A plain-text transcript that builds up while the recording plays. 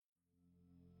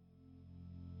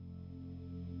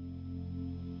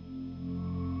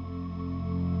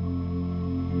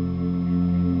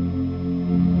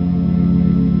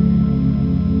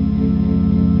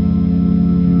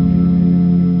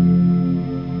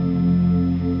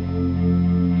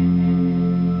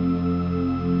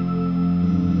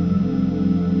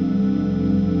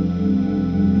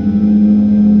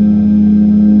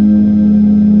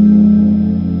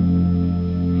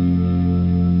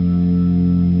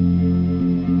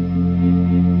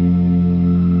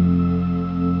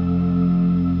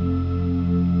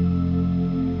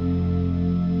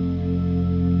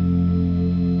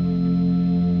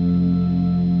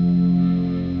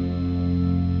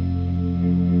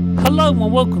Hello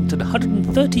and welcome to the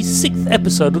 136th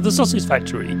episode of The Sausage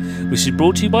Factory, which is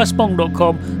brought to you by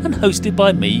Spong.com and hosted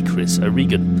by me, Chris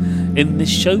O'Regan. In this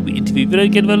show, we interview video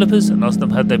game developers and ask them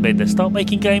how they made their start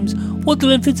making games, what their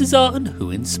influences are, and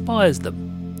who inspires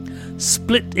them.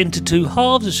 Split into two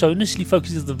halves, the show initially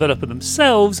focuses on the developer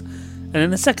themselves, and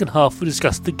in the second half, we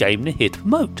discuss the game they're here to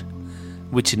promote,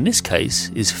 which in this case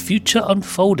is Future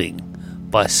Unfolding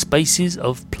by Spaces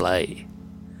of Play.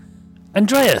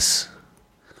 Andreas.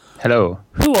 Hello.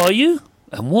 Who are you,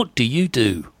 and what do you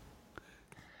do?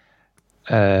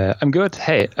 I'm good.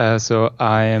 Hey, so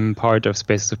I am part of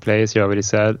Spaces of Play, as you already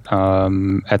said.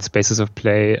 At Spaces of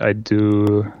Play, I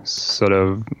do sort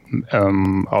of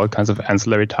all kinds of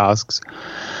ancillary tasks,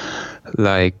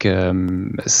 like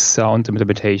sound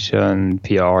implementation,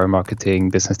 PR, marketing,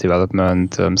 business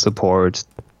development, support,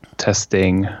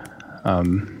 testing,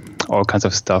 all kinds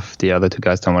of stuff the other two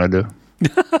guys don't want to do.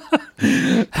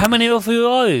 How many of you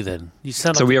are you then? You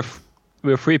sound so like...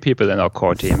 we are three people in our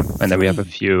core team, and then we have a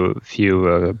few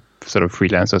sort of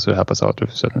freelancers who help us out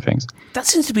with certain things. That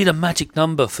seems to be the magic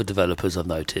number for developers, I've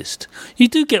noticed. You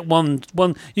do get one.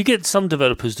 You get some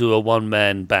developers do a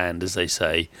one-man band, as they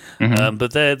say,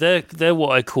 but they're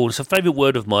what I call, it's a favourite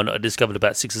word of mine that I discovered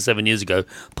about 6 or 7 years ago,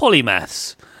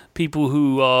 polymaths. People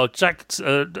who are jack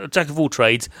of all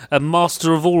trades and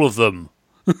master of all of them.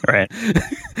 Right.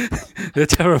 They're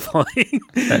terrifying.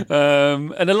 Right.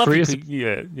 And a lot of people,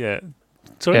 yeah.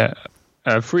 Sorry?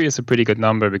 Yeah. 3 is a pretty good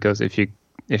number because if you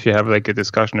have like a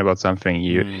discussion about something,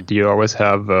 you always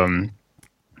have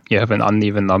you have an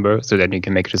uneven number so that you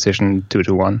can make a decision 2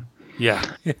 to 1. Yeah.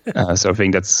 So I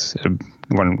think that's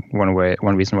one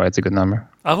reason why it's a good number.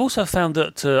 I've also found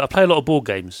that I play a lot of board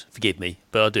games. Forgive me,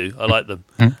 but I do. I like them.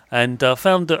 And I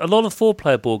found that a lot of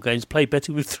 4-player board games play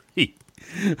better with 3.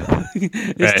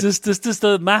 It's just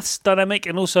the maths dynamic,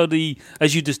 and also the,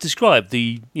 as you just described,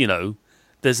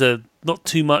 there's not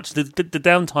too much. The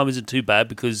downtime isn't too bad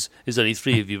because there's only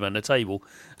 3 of you around the table,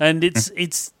 and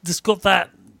it's just got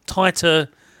that tighter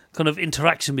kind of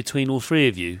interaction between all 3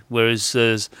 of you. Whereas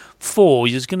there's 4,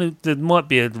 there might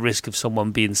be a risk of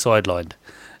someone being sidelined,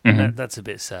 and that's a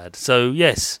bit sad. So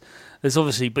yes, there's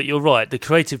obviously, but you're right. The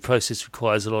creative process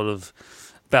requires a lot of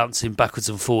bouncing backwards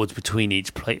and forwards between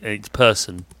each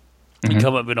person. You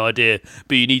come up with an idea,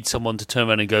 but you need someone to turn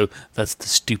around and go, "That's the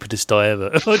stupidest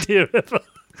idea ever.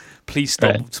 Please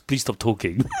stop! Right. Please stop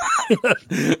talking."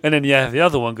 And then you have the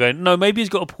other one going, "No, maybe he's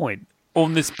got a point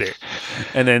on this bit."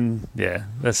 And then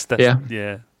that's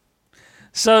yeah.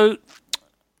 So,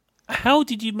 how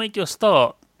did you make your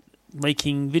start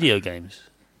making video games?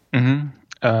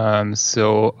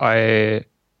 So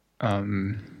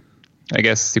I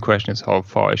guess the question is how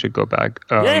far I should go back.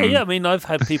 Yeah. I mean, I've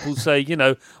had people say,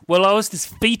 well, I was this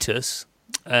fetus,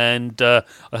 and I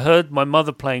heard my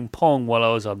mother playing Pong while I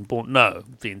was unborn. No,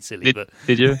 being silly.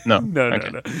 Did you? No.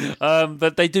 No.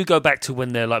 But they do go back to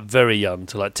when they're like very young,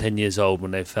 to like 10 years old,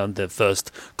 when they found their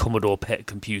first Commodore PET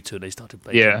computer and they started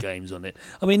making games on it.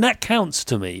 I mean, that counts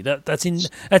to me. That's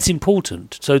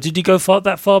important. So did you go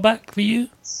that far back for you?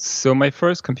 So my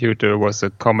first computer was a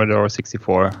Commodore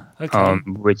 64,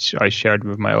 which I shared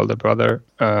with my older brother.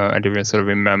 I do sort of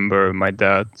remember my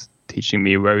dad teaching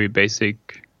me very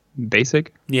basic.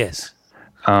 Yes.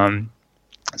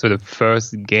 So the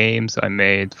first games I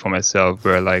made for myself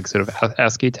were like sort of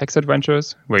ASCII text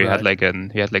adventures, where you had like a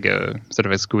sort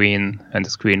of a screen, and the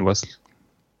screen was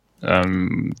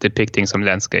depicting some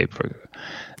landscape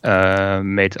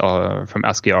made from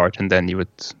ASCII art, and then you would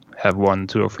have 1,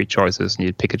 2, or 3 choices, and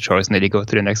you'd pick a choice, and then you go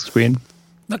to the next screen.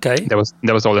 Okay. That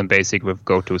was all in BASIC with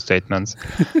go-to statements.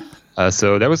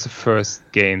 So that was the first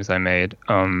games I made,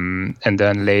 and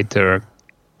then later.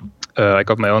 I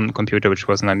got my own computer, which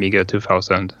was an Amiga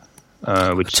 2000.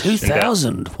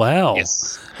 2000? Wow.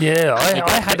 Yes. Yeah,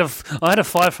 I had a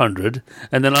 500,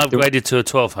 and then I upgraded to a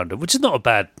 1200, which is not a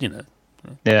bad,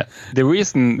 Yeah. The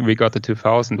reason we got the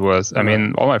 2000 was, I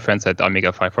mean, all my friends had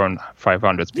Amiga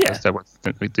 500s because that was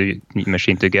the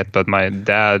machine to get. But my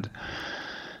dad,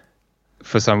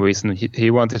 for some reason,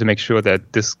 he wanted to make sure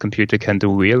that this computer can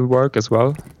do real work as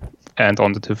well. And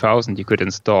on the 2000, you could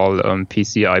install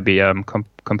PC IBM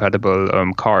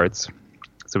compatible cards.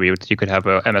 So you could have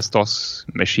a MS-DOS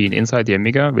machine inside the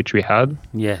Amiga, which we had.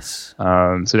 Yes.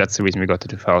 So that's the reason we got the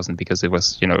 2000, because it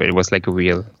was like a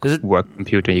real work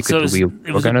computer. You could do real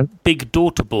work on it. Big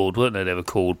daughter board, weren't they were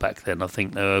called back then? I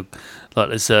think they were like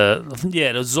the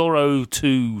Zorro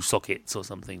 2 sockets or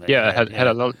something. It had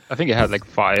a lot. I think it had like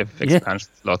 5 expansion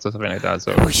slots or something like that.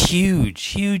 So they were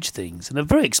huge things, and they're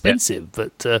very expensive.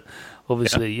 But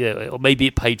obviously, or maybe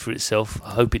it paid for itself. I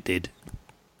hope it did.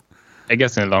 I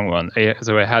guess in the long run.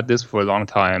 So I had this for a long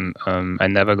time. I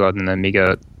never got an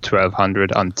Amiga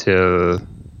 1200 until,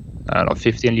 I don't know,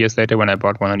 15 years later when I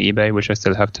bought one on eBay, which I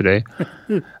still have today.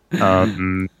 Which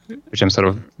I'm sort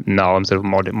of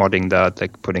modding that,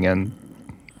 like putting in.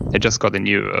 I just got a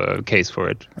new case for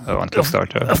it on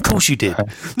Kickstarter. Of course you did.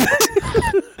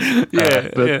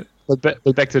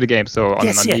 But back to the game. So on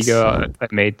Amiga, I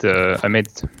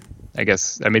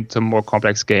made some more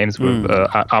complex games with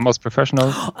Amos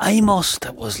Professional. Amos,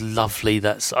 that was lovely.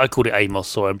 I called it Amos,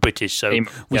 so I'm British, so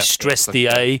we stress the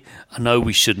A. I know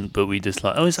we shouldn't, but we just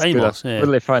like, it's Amos. Yeah.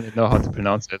 Really finally know how to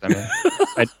pronounce it.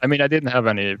 I mean, I didn't have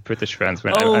any British friends.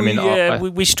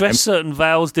 We stress certain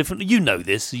vowels differently. You know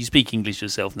this. You speak English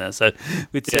yourself now, so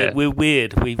we're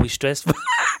weird. We stress.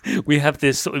 We have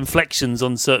this sort of inflections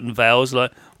on certain vowels.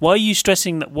 Like, why are you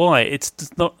stressing that? Why? It's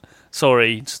just not.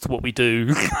 Sorry, it's just what we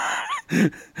do.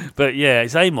 But yeah,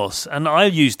 it's Amos, and I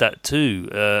used that too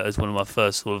as one of my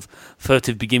first sort of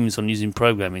furtive beginnings on using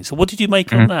programming. So, what did you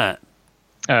make on that?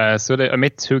 I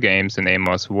made two games in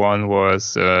Amos. One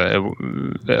was a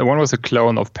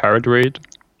clone of Paradroid,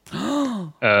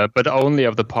 but only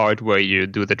of the part where you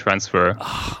do the transfer.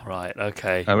 Oh, right.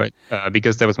 Okay.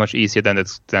 Because that was much easier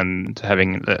than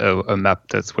having a map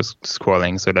that was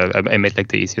scrolling. So that I made like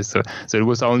the easiest. So it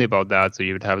was only about that. So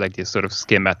you would have like these sort of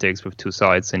schematics with two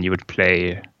sides, and you would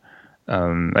play.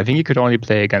 I think you could only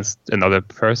play against another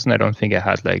person. I don't think I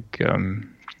had like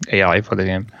AI for the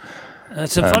game.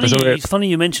 It's funny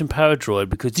you mentioned Paradroid,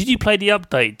 because did you play the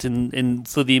update in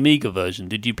for the Amiga version?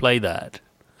 Did you play that?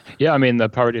 Yeah, I mean, the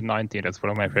Paradroid 19, that's one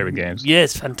of my favorite games.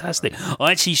 Yes, fantastic.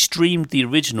 I actually streamed the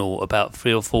original about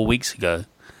 3 or 4 weeks ago.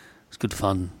 It's good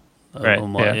fun.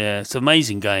 It's an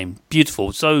amazing game.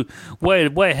 Beautiful. So way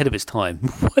ahead of its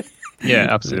time. Yeah,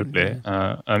 absolutely.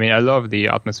 I mean, I love the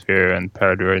atmosphere and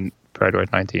Paradroid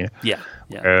 19. Yeah.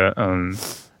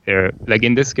 Like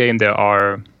in this game, there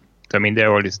are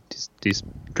all these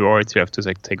droids you have to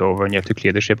like take over, and you have to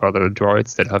clear the ship out of the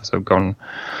droids that have sort of gone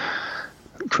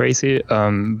crazy.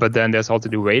 But then there's also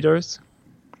the raiders,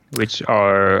 which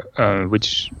are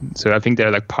so I think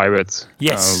they're like pirates.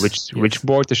 Yes. Which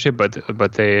board the ship, but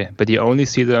you only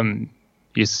see them.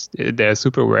 They're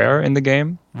super rare in the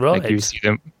game. Right. Like you see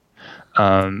them,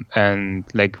 and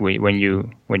like when you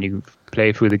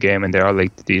play through the game, and there are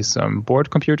like these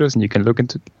board computers, and you can look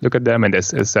at them, and it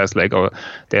says like, oh,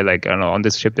 they're like, I don't know, on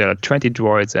this ship there are 20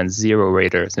 droids and 0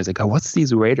 raiders. And it's like, oh, what's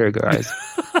these raider guys?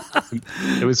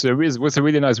 It was a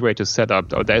really nice way to set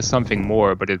up. Oh, there's something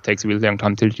more, but it takes a really long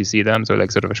time until you see them. So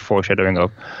like sort of a foreshadowing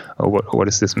of what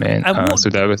does this mean?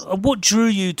 What drew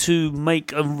you to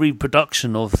make a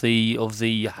reproduction of the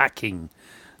hacking?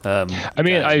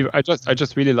 I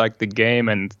just really liked the game,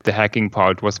 and the hacking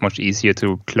part was much easier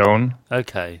to clone.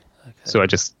 Okay. So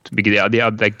making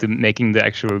the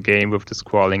actual game with the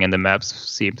scrolling and the maps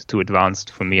seemed too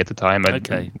advanced for me at the time. I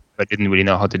didn't really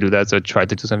know how to do that, so I tried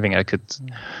to do something I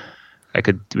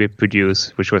could reproduce,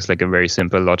 which was like a very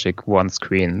simple logic one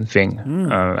screen thing.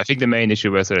 I think the main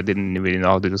issue was that I didn't really know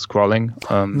how to do scrolling.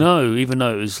 No, even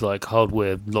though it was like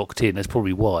hardware locked in, that's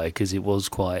probably why, because it was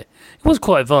quite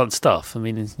advanced stuff. I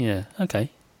mean, yeah,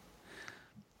 okay.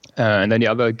 And then the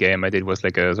other game I did was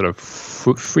like a sort of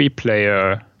free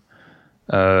player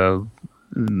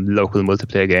local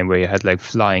multiplayer game where you had like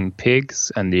flying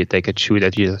pigs, and they could shoot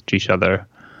at each other.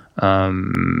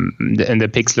 And the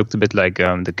pigs looked a bit like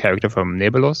the character from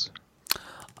Nebulos.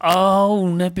 Oh,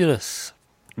 Nebulous.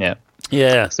 Yeah.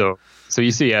 So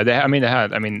you see,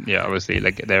 obviously,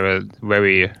 like they were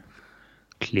very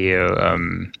clear.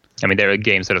 There are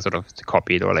games that are sort of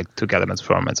copied or like took elements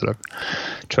from, and sort of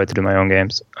tried to do my own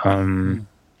games.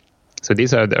 So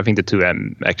these are, I think, the two I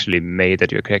actually made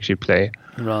that you can actually play.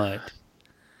 Right.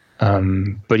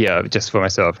 But yeah, just for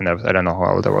myself, and I don't know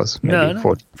how old I was, maybe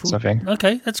 40 something.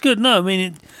 Okay, that's good. No, I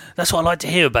mean, that's what I like to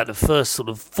hear about, the first sort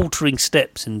of faltering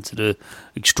steps into the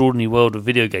extraordinary world of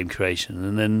video game creation,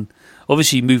 and then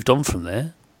obviously you moved on from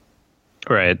there.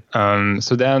 Right.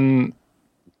 So then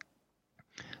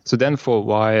for a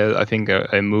while, I think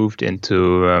I moved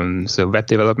into web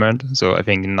development. So I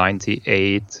think in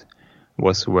 '98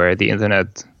 was where the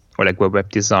internet, or like where web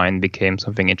design became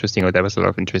something interesting, or there was a lot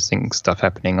of interesting stuff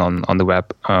happening on the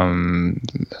web.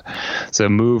 So I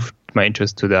moved my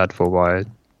interest to that for a while.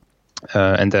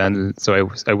 And then, so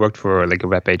I worked for like a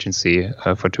web agency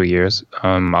for 2 years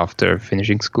after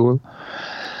finishing school.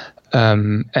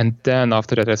 And then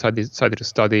after that, I decided to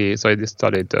study. So I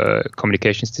studied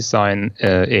communications design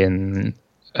in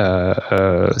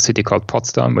a city called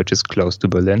Potsdam, which is close to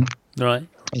Berlin. Right.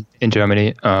 in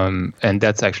Germany, and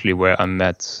that's actually where I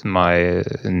met my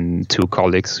two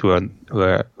colleagues who I'm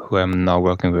now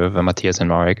working with, Matthias and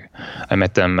Marek. I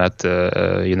met them at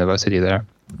the university there.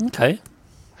 Okay.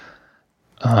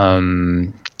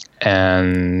 And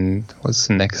what's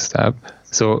the next step?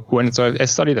 So I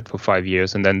studied that for 5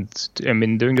 years, and then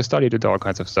during the study I did all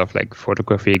kinds of stuff like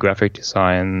photography, graphic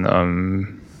design,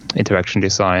 interaction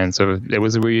design. So it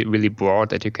was a really, really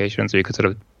broad education, so you could sort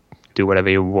of do whatever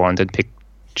you want and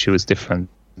choose different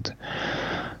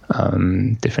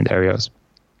areas.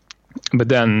 But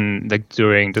then, like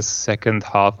during the second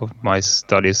half of my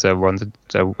studies, I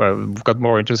got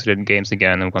more interested in games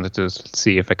again and wanted to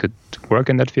see if I could work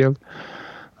in that field.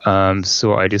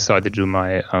 So I decided to do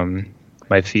my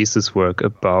thesis work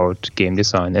about game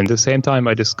design. And at the same time,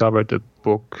 I discovered a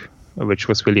book which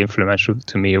was really influential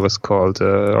to me. It's called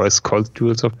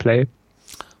Rules of Play.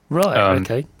 Right.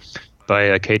 Okay.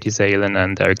 By Katie Salen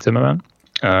and Eric Zimmerman.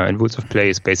 And Rules of Play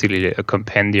is basically a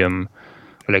compendium,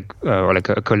 or like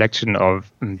a collection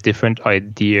of different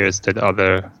ideas that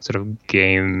other sort of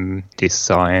game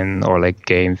design or like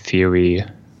game theory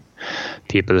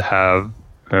people have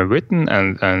written,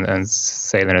 and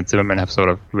Salen and Zimmerman have sort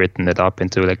of written it up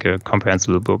into like a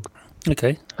comprehensible book.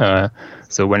 Okay.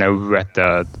 So when I read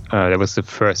that, that was the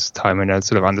first time when I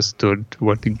sort of understood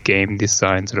what the game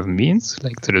design sort of means,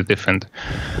 like sort of the different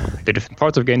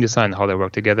parts of game design, how they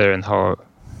work together, and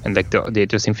like the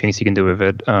interesting things you can do with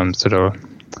it.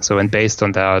 And based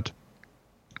on that,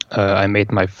 I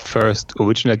made my first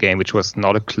original game, which was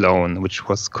not a clone, which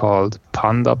was called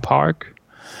Panda Park,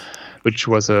 which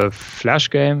was a Flash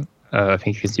game. I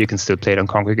think you can still play it on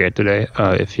Congregate today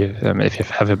if you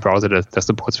have a browser that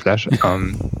supports Flash. It's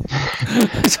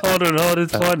harder and harder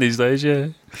to find these days, yeah.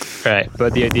 Right,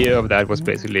 but the idea of that was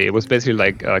basically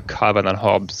like Calvin and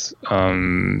Hobbes,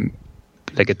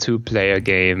 like a 2-player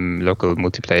game, local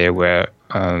multiplayer, where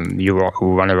you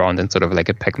run around in sort of like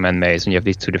a Pac-Man maze, and you have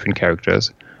these two different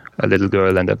characters, a little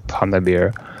girl and a panda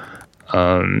bear,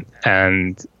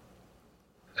 and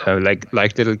like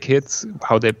little kids,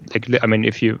 how they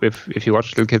if you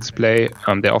watch little kids play,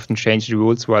 they often change the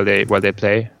rules while they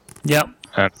play. Yeah.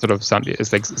 Sort of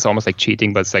it's almost like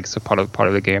cheating, but it's like part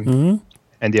of the game. Mm-hmm.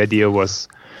 And the idea was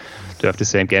to have the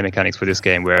same game mechanics for this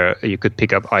game, where you could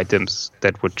pick up items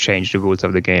that would change the rules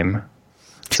of the game.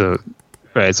 So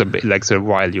it's a bit like sort of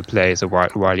while you play, so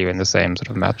while you're in the same sort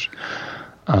of match.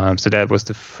 So that was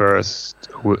the first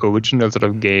original sort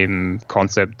of game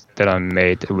concept that I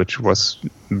made, which was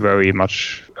very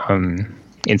much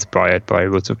inspired by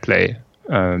Rules of Play.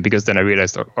 Because then I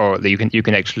realized, you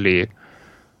can actually,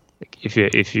 like,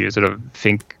 if you sort of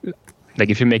think, like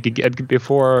if you make a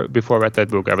before I read that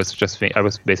book, I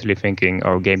was basically thinking,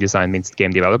 game design means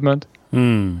game development.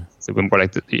 So more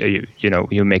like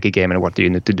you make a game and what do you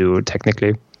need to do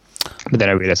technically. But then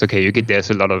I realized, there's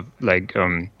a lot of like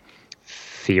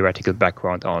theoretical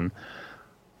background on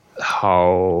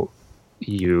how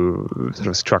you sort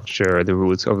of structure the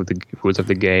rules of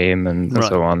the game and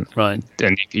so on. Right.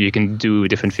 And you can do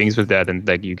different things with that, and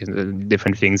like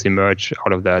different things emerge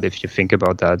out of that if you think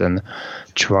about that and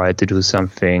try to do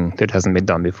something that hasn't been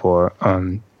done before.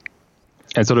 And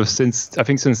sort of since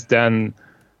then,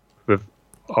 with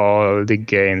all the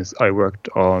games I worked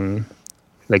on,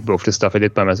 like both the stuff I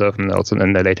did by myself and also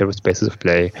then later with Spaces of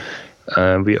Play,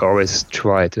 we always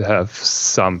try to have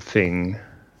something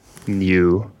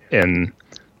new in,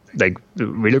 like,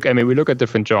 we look at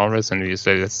different genres and we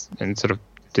say let's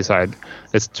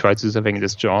try to do something in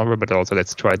this genre, but also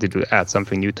let's try to add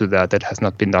something new to that has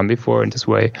not been done before in this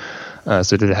way.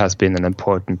 So that has been an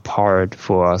important part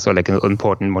for us, or like an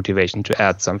important motivation to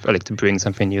add something, like to bring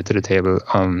something new to the table.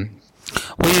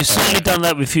 Well, you've certainly done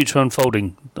that with Future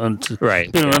Unfolding.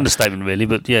 Right. An understatement, really,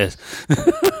 but yes.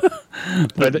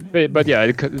 but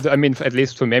yeah, I mean, at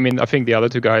least for me, I mean, I think the other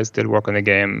two guys did work on the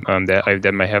game.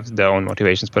 They may have their own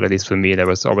motivations, but at least for me, there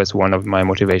was always one of my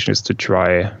motivations to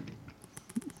try,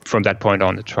 from that point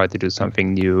on, to try to do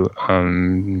something new.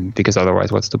 Because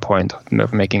otherwise, what's the point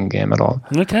of making a game at all?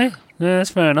 Okay, yeah, that's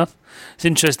fair enough. It's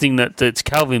interesting that it's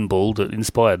Calvin Ball that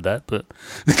inspired that, but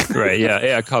right,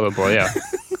 yeah, Calvin Ball, yeah.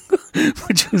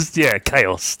 Which was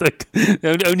chaos.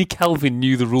 Only Calvin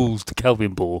knew the rules to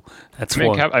Calvin Ball. That's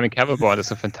why. Calvin Ball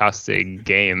is a fantastic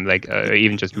game. Like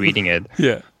even just reading it,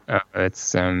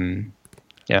 it's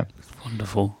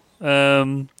wonderful.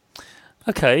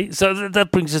 Okay, so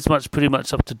that brings us pretty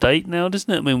much up to date now,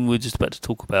 doesn't it? I mean, we're just about to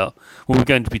talk about. Well, we're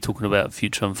going to be talking about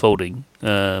Future Unfolding.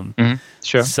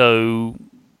 Sure. So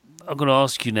I'm going to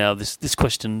ask you now this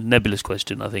question, nebulous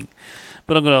question, I think.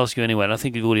 But I'm going to ask you anyway, and I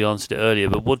think you've already answered it earlier,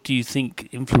 but what do you think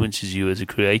influences you as a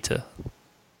creator?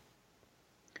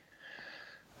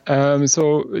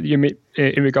 So you mean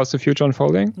in regards to Future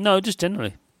Unfolding? No, just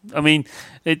generally. I mean,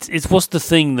 it's what's the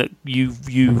thing that you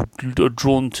are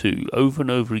drawn to over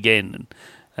and over again,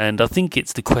 and I think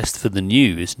it's the quest for the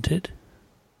new, isn't it?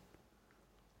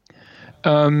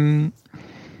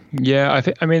 Yeah,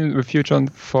 I mean, with Future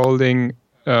Unfolding,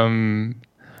 I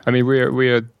mean,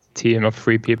 we're a team of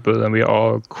 3 people, and we're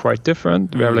all quite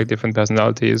different. We have like different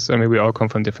personalities. I mean, we all come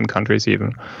from different countries,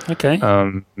 even. Okay.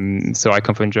 So I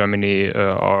come from Germany.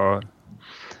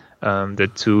 The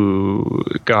 2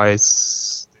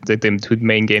 guys, the 2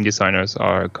 main game designers,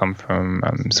 come from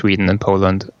Sweden and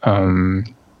Poland.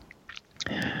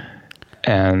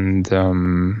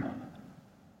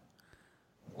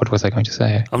 What was I going to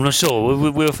say? I'm not sure. We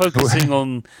were focusing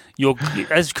on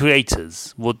as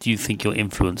creators. What do you think you're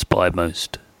influenced by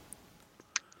most?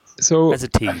 So as a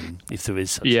team, if there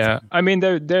is such a thing. I mean,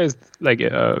 there's like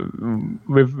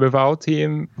with our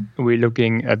team, we're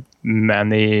looking at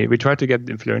we try to get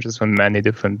influences from many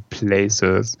different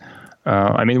places.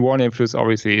 I mean, one influence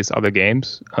obviously is other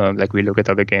games. Like we look at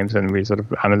other games and we sort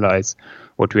of analyze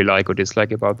what we like or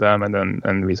dislike about them,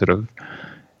 and we sort of,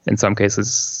 in some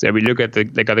cases, we look at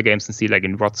the other games and see like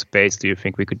in what space do you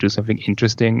think we could do something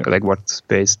interesting? Like what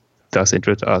space does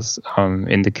interest us?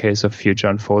 In the case of Future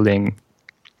Unfolding,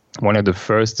 one of the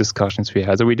first discussions we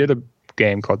had. So we did a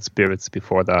game called Spirits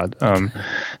before that.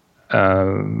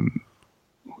 And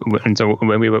so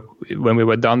when we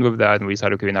were done with that, and we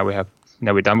said, okay, now we're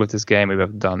done with this game. We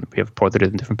have ported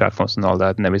it in different platforms and all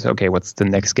that. And then we said, okay, what's the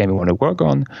next game we want to work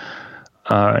on?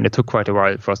 And it took quite a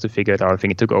while for us to figure it out. I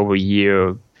think it took over a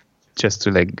year just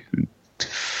to like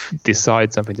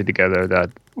decide something together that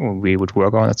we would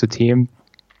work on as a team.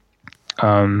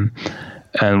 And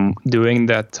during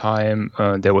that time,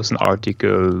 there was an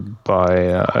article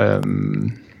by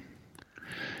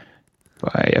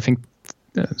I think,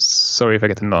 sorry if I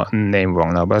get the name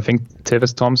wrong now, but I think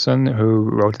Tevis Thompson, who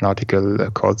wrote an article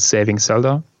called Saving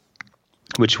Zelda,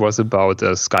 which was about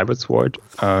Skyward Sword.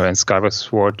 And Skyward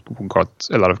Sword got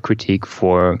a lot of critique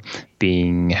for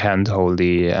being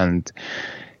hand-holdy and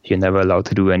you're never allowed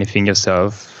to do anything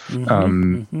yourself.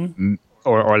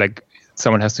 Or like,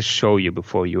 someone has to show you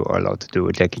before you are allowed to do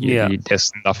it. Like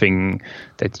there's nothing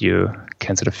that you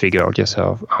can sort of figure out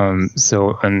yourself.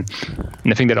 So and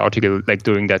I think that article, like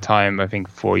during that time, I think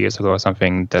 4 years ago or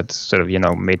something, that sort of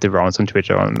made the rounds on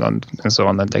Twitter and so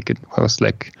on, and like it was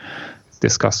like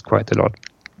discussed quite a lot.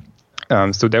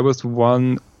 So there was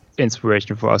one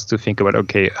inspiration for us to think about,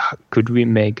 okay, could we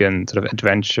make a sort of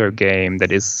adventure game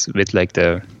that is with like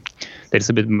that is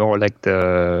a bit more like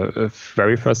the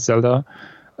very first Zelda.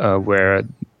 Where on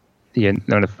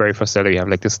the very first Zelda you have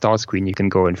like the start screen, you can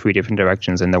go in 3 different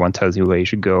directions and no one tells you where you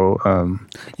should go.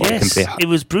 Yes, it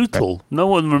was brutal. No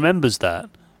one remembers that.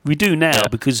 We do now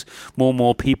because more and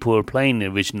more people are playing the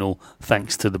original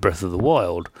thanks to the Breath of the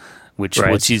Wild, which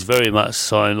is very much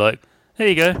so like, here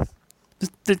you go,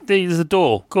 there's a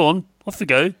door, go on, off you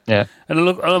go. Yeah.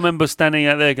 And I remember standing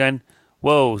out there going,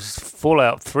 whoa, it's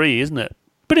Fallout 3, isn't it?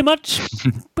 Pretty much.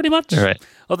 Right.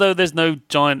 Although there's no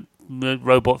giant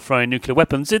robot throwing nuclear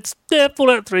weapons, it's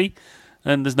Fallout 3,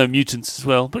 and there's no mutants as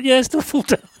well, but it's still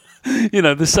Fallout.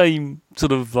 The same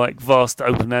sort of like vast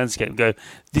open landscape. Go,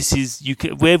 this is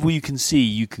wherever you can see,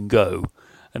 you can go,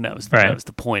 and that was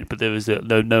the point. But there was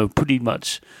no pretty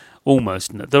much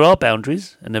almost no. There are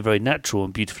boundaries, and they're very natural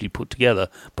and beautifully put together.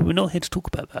 But we're not here to talk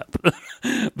about that.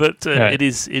 But it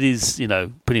is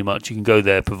pretty much you can go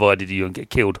there provided you don't get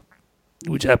killed,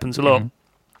 which happens a lot.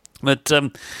 But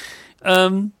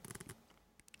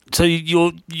so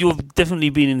you've definitely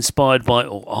been inspired by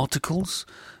articles,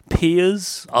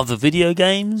 peers, other video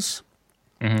games.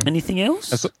 Anything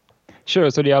else? Sure.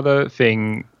 So the other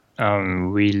thing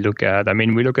we look at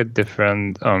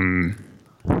different.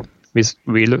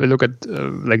 We look at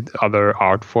like other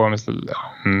art forms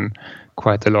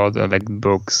quite a lot, like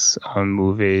books,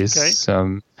 movies,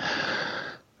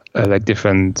 like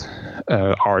different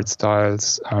art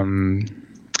styles.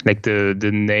 Like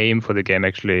the name for the game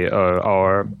actually,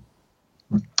 our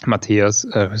Matthias,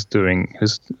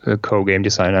 who's a co-game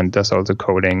designer and does all the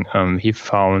coding, he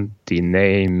found the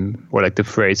name or like the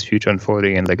phrase "Future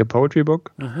Unfolding" in like a poetry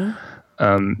book.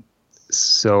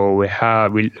 So we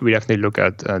definitely look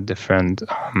at different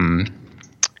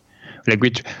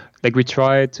we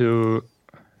try to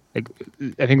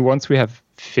I think once we have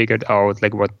figured out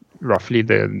like what roughly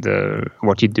the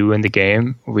what you do in the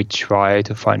game, we try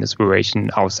to find inspiration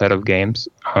outside of games.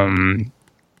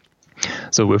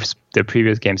 So with the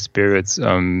previous game Spirits,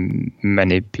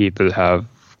 many people have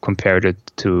compared it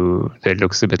to, it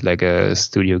looks a bit like a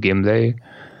Studio Ghibli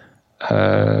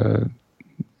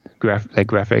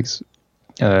graphics.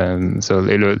 So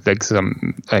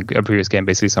like a previous game,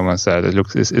 basically someone said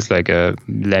it's like a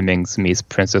Lemmings meets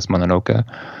Princess Mononoke.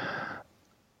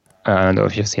 I don't know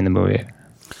if you've seen the movie.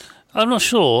 I'm not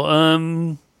sure.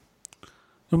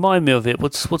 Remind me of it.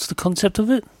 What's the concept of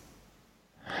it?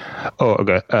 Oh,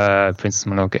 okay. Princess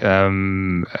Mononoke.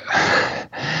 I'm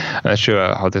not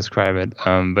sure how to describe it.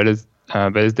 But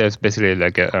there's basically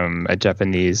like a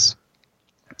Japanese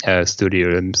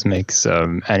studio that makes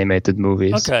animated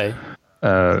movies. Okay.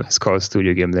 It's called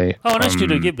Studio Ghibli. Oh, I know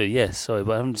Studio Ghibli. Yes, sorry,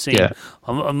 but I haven't seen. Yeah.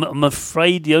 I'm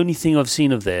afraid the only thing I've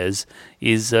seen of theirs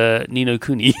is Ni no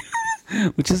Kuni.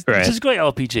 Which is a great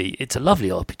RPG. It's a lovely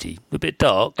RPG, a bit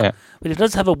dark, but it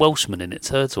does have a Welshman in it,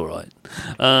 so it's all right.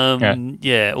 But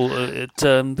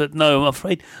no, I'm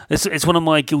afraid it's one of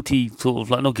my guilty sort of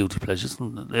like not guilty pleasures.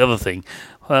 The other thing,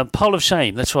 pile of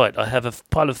shame. That's right. I have a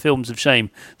pile of films of shame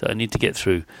that I need to get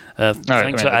through.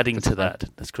 Thanks for adding to that.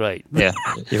 That's great. Yeah,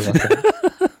 you're welcome.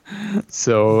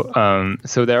 So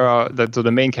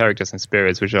the main characters and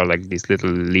spirits, which are like these little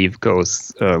leaf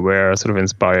ghosts, were sort of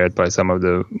inspired by some of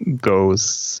the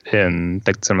ghosts in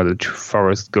like some of the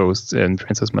forest ghosts in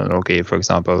Princess Mononoke, for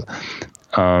example.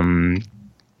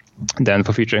 Then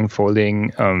for future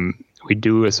unfolding, we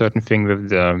do a certain thing with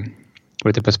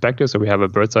the perspective. So we have a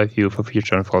bird's eye view for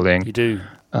future unfolding. You do.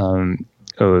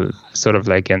 Sort of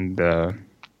like in the.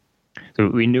 So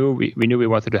we knew we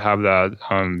wanted to have that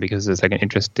because it's like an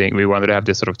interesting. We wanted to have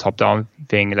this sort of top-down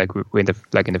thing, like in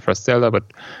the first Zelda, but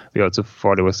we also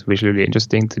thought it was visually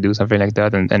interesting to do something like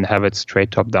that and have it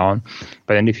straight top-down.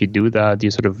 But then if you do that,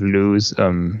 you sort of lose.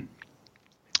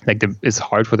 It's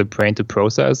hard for the brain to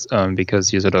process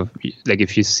because you sort of like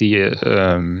if you see a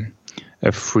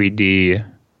 3D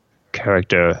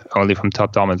character only from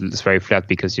top-down, it's very flat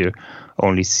because you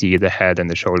only see the head and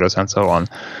the shoulders and so on.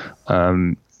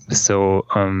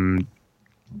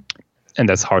 And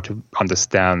that's hard to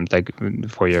understand, like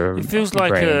for your. It feels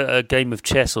like a game of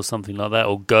chess or something like that,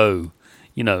 or Go.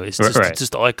 You know, it's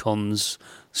just icons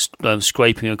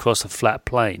scraping across a flat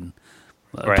plane.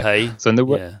 Okay. Right. So in the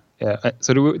way,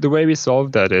 So the way we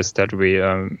solve that is that we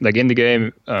like in the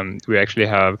game we actually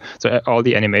have all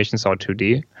the animations are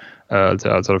 2D,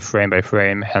 sort of frame by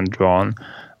frame, hand drawn.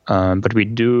 But we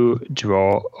do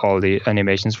draw all the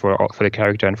animations for the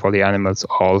character and for the animals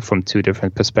all from two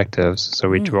different perspectives. So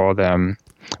we draw them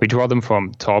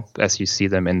from top as you see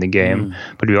them in the game,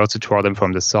 but we also draw them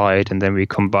from the side, and then we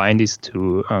combine these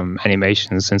two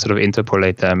animations and sort of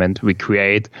interpolate them, and we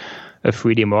create a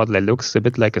 3D model that looks a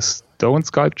bit like a stone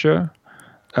sculpture.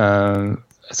 So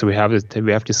we have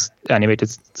this animated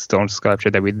stone sculpture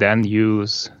that we then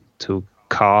use to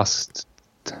cast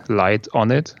light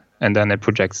on it. And then it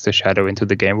projects the shadow into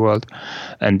the game world.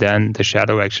 And then the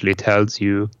shadow actually tells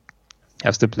you,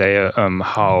 as the player,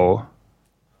 how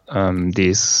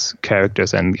these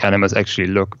characters and animals actually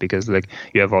look. Because like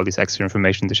you have all this extra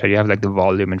information in the shadow. You have like the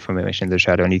volume information in the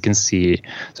shadow. And you can see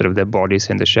sort of their bodies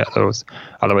in the shadows.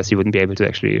 Otherwise, you wouldn't be able to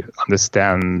actually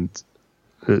understand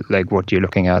like what you're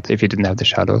looking at if you didn't have the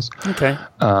shadows. Okay.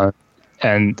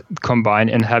 And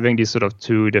having these sort of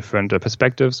two different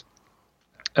perspectives,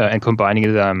 and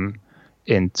combining them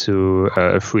into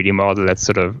a 3D model that's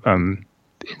sort of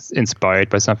inspired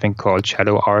by something called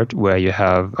shadow art, where you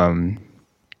have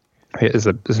there's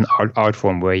an art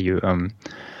form where you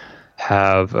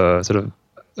have a sort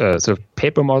of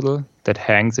paper model that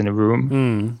hangs in a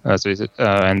room,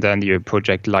 and then you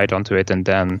project light onto it, and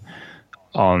then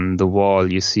on the wall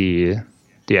you see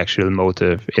the actual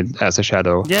motive as a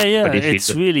shadow. Yeah,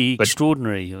 it's really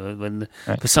extraordinary when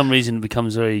for some reason it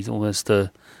becomes very almost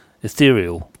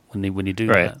ethereal when you do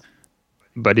that.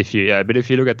 But if you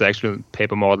look at the actual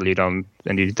paper model, you don't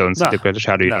look at the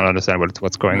shadow, you don't understand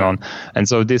what's going on. And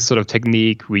so this sort of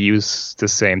technique, we use the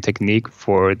same technique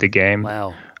for the game.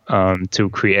 Wow. To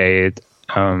create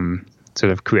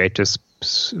this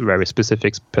very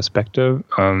specific perspective.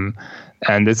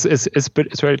 And it's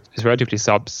relatively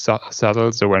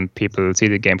subtle. So when people see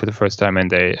the game for the first time and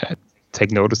they take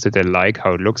notice that they like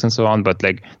how it looks and so on, but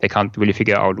like they can't really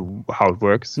figure out how it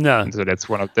works. No. And so that's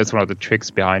one of the tricks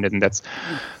behind it, and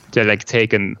they're like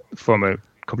taken from a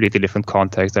completely different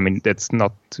context. I mean, that's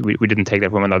not we didn't take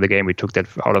that from another game. We took that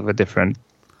out of a different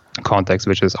context,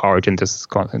 which is art in this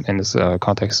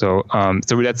context. So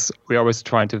we're always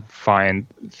trying to find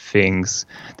things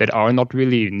that are not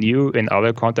really new in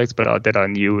other contexts, but that are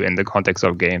new in the context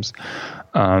of games,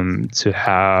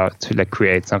 to like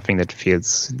create something that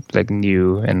feels like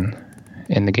new in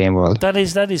in the game world. That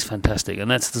is fantastic,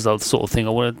 and that's the sort of thing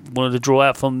I wanted to draw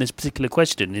out from this particular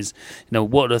question. Is,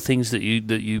 what are things that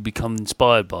you become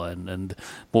inspired by, and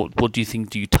what do you think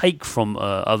do you take from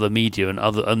other media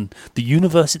and the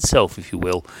universe itself, if you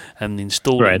will, and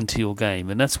install it into your game?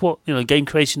 And that's what game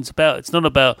creation's about. It's not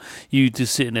about you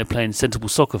just sitting there playing sensible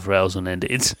soccer for hours on end.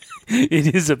 It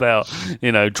is about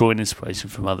drawing inspiration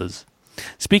from others.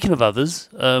 Speaking of others,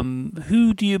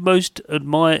 who do you most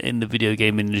admire in the video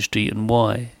game industry and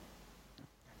why?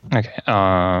 Okay,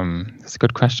 that's a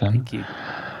good question. Thank you.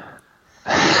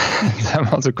 I'm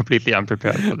also completely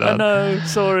unprepared for that. I know,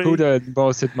 sorry. Who do I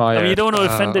most admire? I mean, you don't want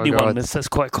to offend anyone. That's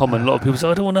quite common. A lot of people say,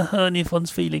 I don't want to hurt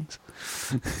anyone's feelings.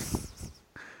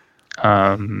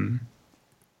 I'm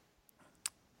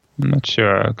not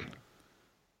sure.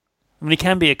 I mean, it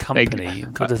can be a company.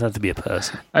 It doesn't have to be a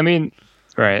person. I mean,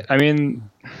 right. I mean,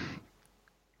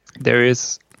 there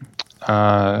is...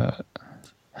 I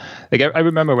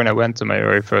remember when I went to my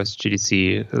very first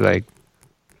GDC, I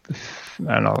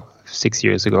don't know, 6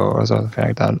 years ago or something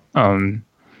like that.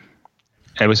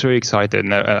 I was very excited,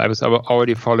 and I was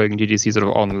already following GDC sort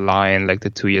of online the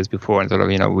 2 years before, and sort of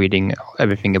reading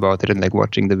everything about it and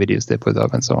watching the videos they put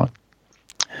up and so on.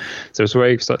 So it was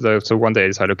very excited. So one day I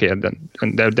decided, okay, and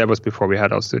that was before we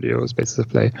had our studio, Spaces of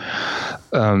Play.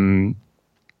 So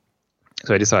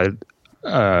I decided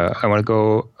I want to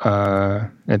go. I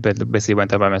basically went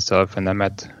there by myself, and I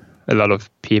met a lot of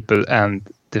people. And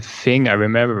the thing I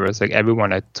remember was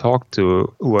everyone I talked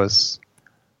to was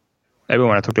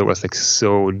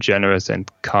so generous and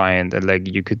kind, and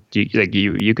you could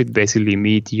basically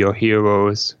meet your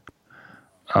heroes.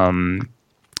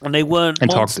 And they weren't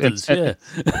monsters, yeah.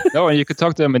 No, and you could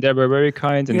talk to them, and they were very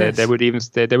kind, and they would even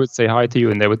they would say hi to you,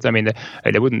 and they would. I mean,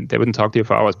 they wouldn't talk to you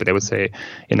for hours, but they would say,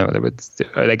 they would.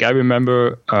 I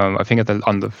remember, I think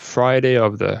on the Friday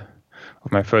of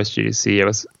my first GDC, I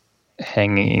was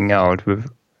hanging out with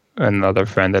another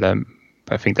friend that I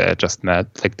think that I just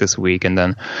met this week,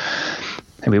 and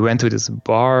we went to this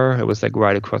bar. It was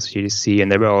right across GDC,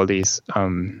 and there were all these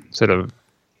sort of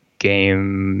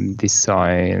game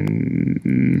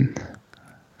design,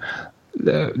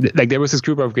 there was this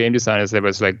group of game designers that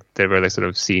was they were sort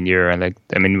of senior, and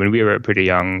when we were pretty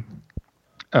young,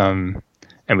 and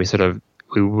we sort of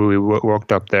we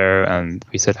walked up there and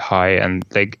we said hi, and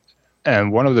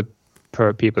one of the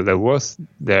people that was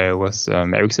there was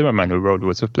Eric Zimmerman, who wrote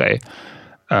Rules of Play.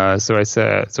 So I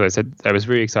said I was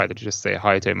really excited to just say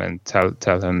hi to him and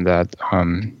tell him that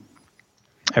I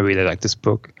really like this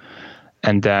book.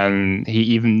 And then he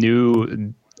even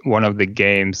knew one of the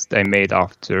games I made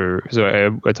after.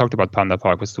 So I talked about Panda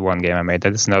Park was the one game I made.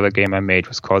 There's another game I made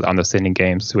was called Understanding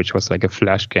Games, which was a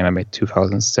Flash game I made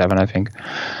 2007, I think,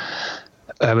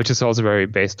 which is also very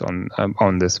based on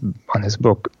his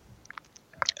book.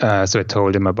 So I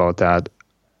told him about that.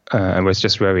 I was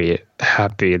just very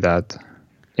happy that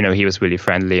he was really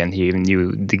friendly, and he even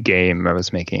knew the game I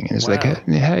was making. And it's hey,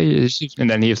 and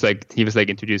then he was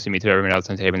introducing me to everyone else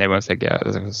on the table, and everyone's I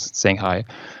was saying hi.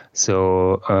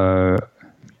 So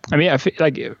I mean, I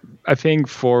think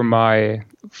for my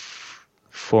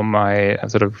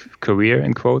sort of career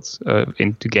in quotes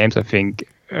into games, I think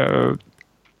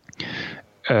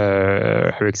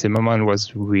Eric Zimmerman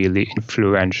was really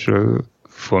influential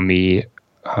for me,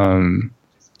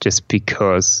 just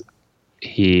because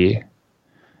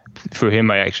for him,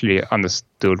 I actually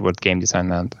understood what game design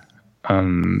meant,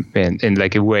 in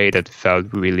a way that felt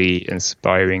really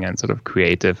inspiring and sort of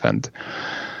creative, and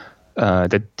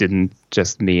that didn't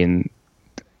just mean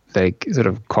sort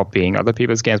of copying other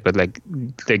people's games, but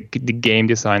the game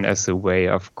design as a way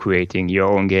of creating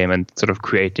your own game and sort of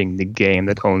creating the game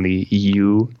that only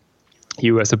you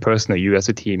as a person or you as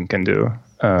a team can do,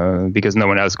 because no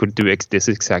one else could do this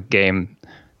exact game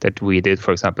that we did,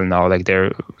 for example, now.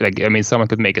 Someone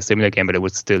could make a similar game, but it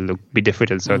would still be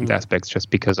different in certain aspects just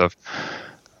because of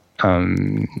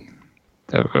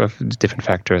different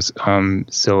factors. I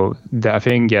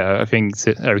think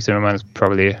Eric Zimmerman is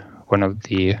probably one of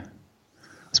the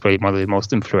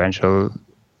most influential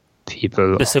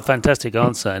people. That's a fantastic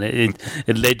answer, and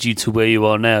it led you to where you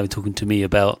are now, talking to me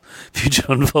about Future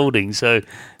Unfolding. So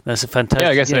that's a fantastic.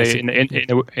 Yeah, I guess in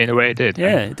a way it did.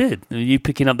 Yeah, it did. You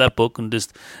picking up that book and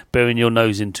just burying your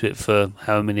nose into it for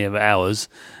how many hours,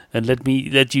 and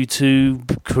led you to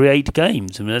create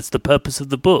games. I mean, that's the purpose of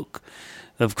the book.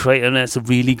 Of creating, and that's a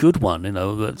really good one. There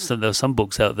are some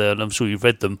books out there, and I'm sure you've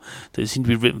read them, that seem to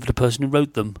be written for the person who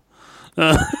wrote them.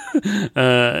 I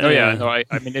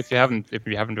mean, if you haven't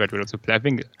read Rules of Play, I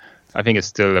think it's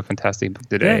still a fantastic book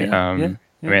today.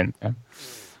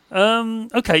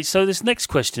 Okay, so this next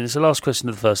question is the last question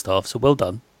of the first half, so well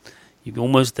done. You're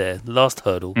almost there. The last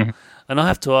hurdle. Mm-hmm. And I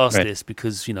have to ask Right. this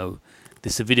because,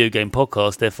 this is a video game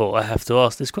podcast, therefore I have to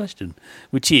ask this question,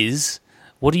 which is,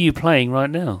 what are you playing right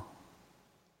now?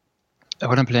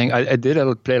 What I'm playing, I did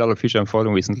play a lot of Future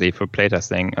Unfolding recently for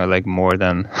playtesting, like more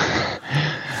than...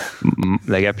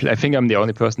 I think I'm the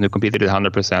only person who completed it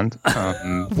 100%.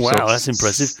 Wow, that's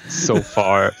impressive. So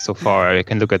far, I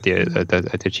can look at the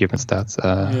achievement stats.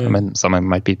 I mean, someone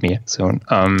might beat me soon.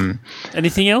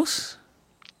 Anything else?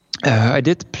 I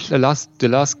did the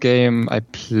last game I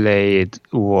played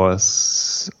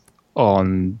was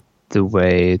on the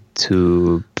way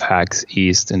to PAX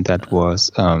East, and that was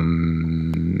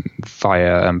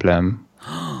Fire Emblem.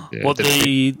 What,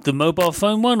 the mobile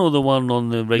phone one or the one on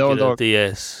the regular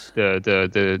DS?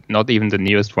 The not even the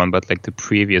newest one, but like the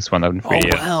previous one on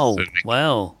 3DS. Oh, wow. So,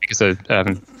 Wow. Because I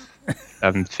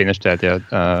haven't finished that yet.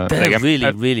 They're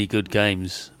really good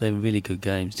games. They're really good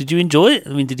games. Did you enjoy it? I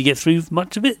mean, did you get through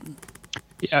much of it?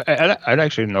 Yeah, I don't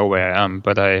actually know where I am,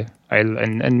 but I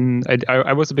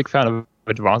was a big fan of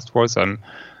Advanced Wars.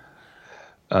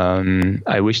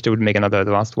 I wish they would make another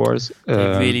Advanced Wars. They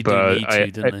really do need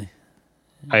to, don't they?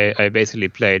 I basically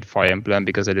played Fire Emblem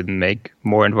because I didn't make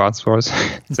more Advanced Wars.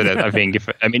 So that I think if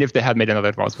they had made another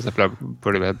Advanced Wars, I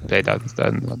probably would have played that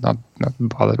instead, and not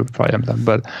bothered with Fire Emblem.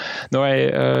 But no,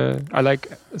 I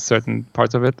like certain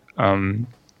parts of it.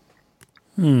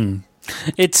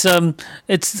 It's the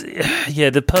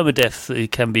permadeath,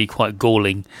 it can be quite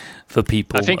galling for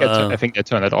people. I think I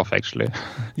turned it off actually.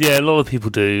 Yeah, a lot of people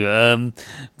do.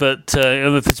 But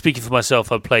speaking for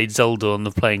myself, I played Zelda on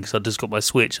the plane because I just got my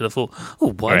Switch, and I thought,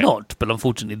 why not? But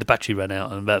unfortunately, the battery ran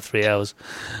out in about 3 hours.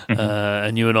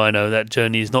 And you and I know that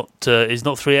journey is not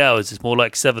 3 hours; it's more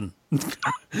like 7.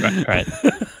 Right.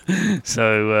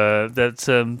 So that's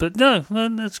but no,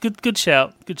 that's good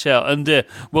shout, and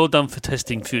well done for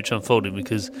testing Future Unfolding,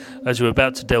 because as we're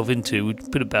about to delve into, we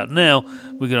put about now,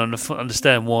 we're going to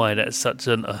understand why that's such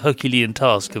a Herculean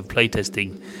task of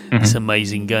playtesting this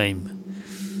amazing game.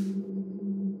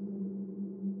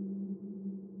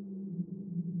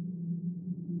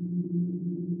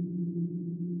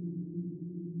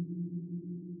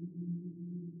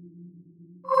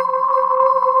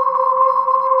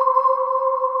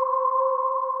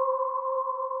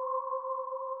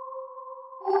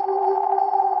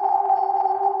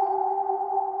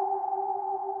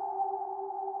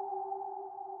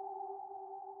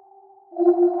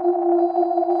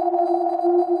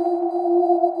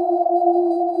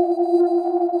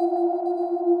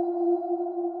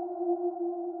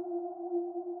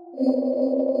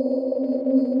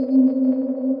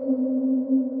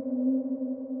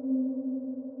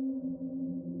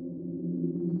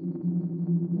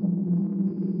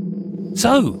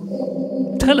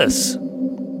 So, tell us,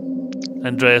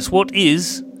 Andreas, what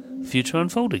is Future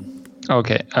Unfolding?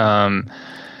 Okay.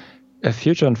 A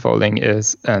Future Unfolding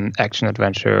is an action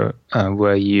adventure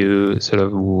where you sort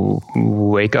of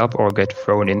wake up or get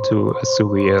thrown into a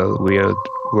surreal, weird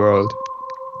world,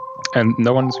 and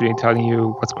no one's really telling you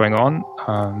what's going on.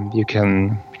 You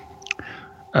can.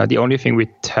 The only thing we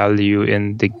tell you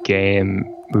in the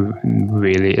game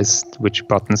really is which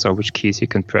buttons or which keys you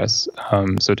can press.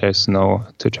 So there's no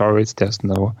tutorials. There's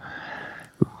no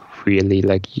really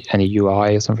like any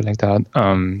UI or something like that.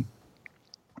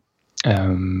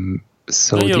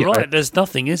 So no, you're right. There's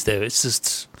nothing, is there? It's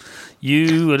just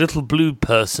you, a little blue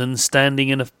person, standing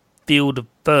in a field of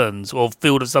ferns or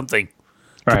field of something.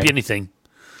 Could be anything.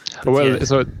 But well, yeah.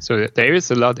 So there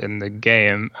is a lot in the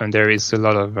game, and there is a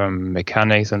lot of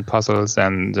mechanics and puzzles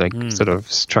and like sort of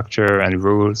structure and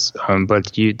rules.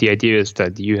 But the idea is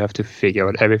that you have to figure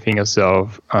out everything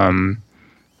yourself, and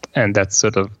that's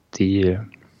sort of the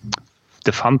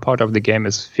fun part of the game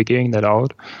is figuring that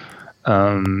out.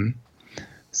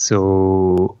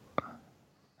 So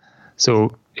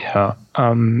yeah.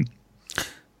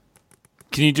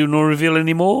 Can you do no reveal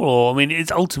anymore? Or I mean,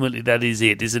 it's ultimately that is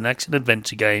it. It's an action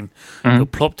adventure game. You're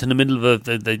plopped in the middle of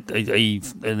an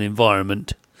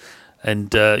environment,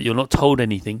 and you're not told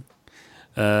anything.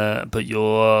 But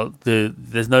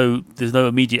there's no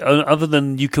immediate other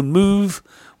than you can move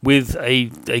with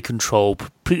a control.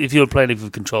 If you're playing with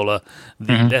a controller,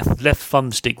 the left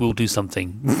thumb stick will do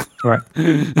something. Right.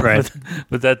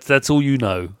 but that's all you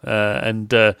know.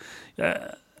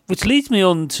 Which leads me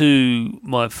on to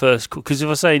my first, because if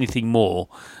I say anything more,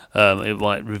 it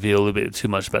might reveal a bit too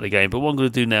much about the game. But what I'm going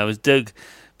to do now is dig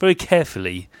very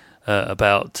carefully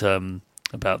about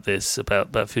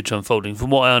Future Unfolding,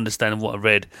 from what I understand and what I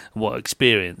read and what I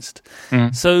experienced.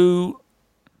 So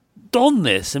on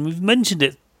this, and we've mentioned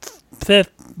it a fair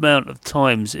amount of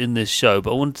times in this show,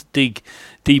 but I want to dig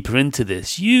deeper into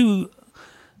this. You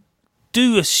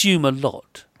do assume a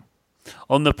lot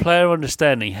on the player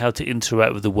understanding how to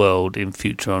interact with the world in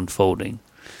Future Unfolding.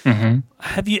 Mm-hmm.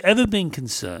 Have you ever been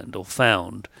concerned or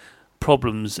found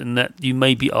problems in that you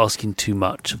may be asking too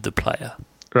much of the player?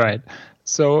 Right.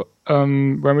 So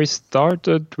when we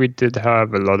started, we did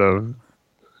have a lot of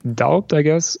doubt, I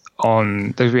guess,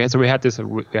 on that we had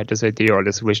this idea or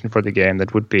this vision for the game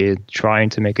that would be trying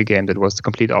to make a game that was the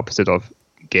complete opposite of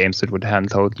games that would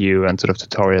handhold you and sort of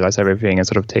tutorialize everything and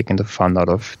sort of taking the fun out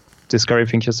of discovering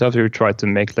things yourself. We tried to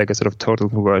make like a sort of total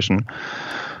conversion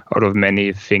out of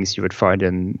many things you would find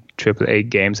in AAA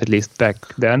games, at least back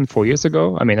then, 4 years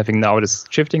ago. I mean, I think now it is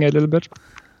shifting a little bit.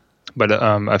 But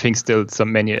I think still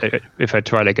if I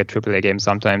try like a AAA game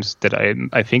sometimes that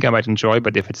I think I might enjoy,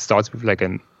 but if it starts with like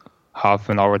a half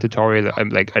an hour tutorial, I'm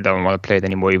like, I don't want to play it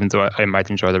anymore, even though I might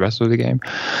enjoy the rest of the game.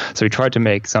 So we try to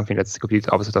make something that's the complete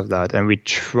opposite of that. And we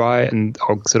try and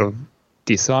our sort of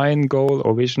design goal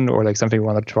or vision or like something we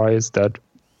want to try is that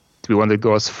we want to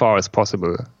go as far as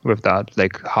possible with that.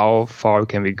 Like how far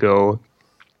can we go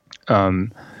to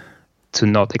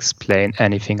not explain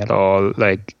anything at all?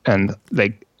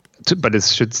 But it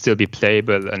should still be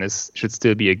playable and it should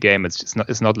still be a game. It's not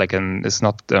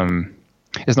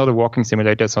a walking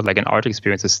simulator. It's not like an art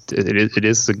experience. It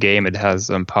is a game. It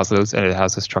has puzzles and it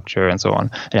has a structure and so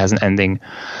on. It has an ending.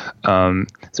 So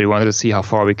we wanted to see how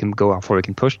far we can go, how far we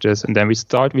can push this. And then we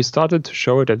started to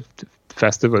show it at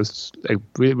festivals like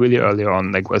really, really early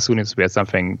on. Like as soon as we had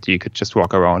something, you could just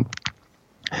walk around.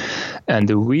 And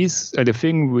the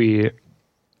thing we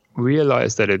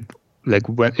realized that it like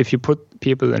if you put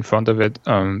people in front of it.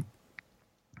 And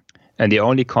the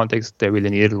only context they really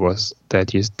needed was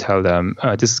that you tell them,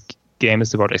 this game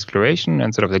is about exploration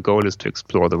and sort of the goal is to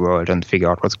explore the world and figure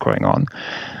out what's going on.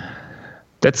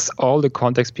 That's all the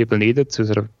context people needed to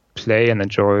sort of play and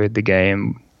enjoy the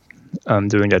game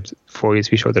during that 4 years.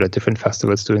 We showed it at different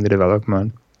festivals during the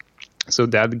development. So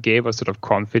that gave us sort of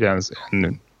confidence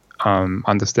in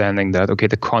understanding that, okay,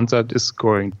 the concept is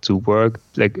going to work.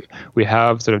 Like we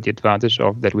have sort of the advantage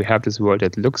of that we have this world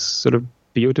that looks sort of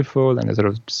beautiful and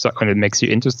it makes you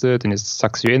interested and it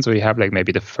sucks you in. So you have like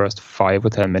maybe the first 5 or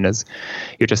 10 minutes,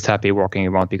 you're just happy walking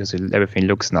around because everything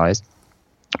looks nice.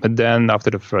 But then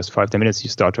after the first 5-10 minutes, you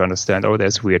start to understand, oh,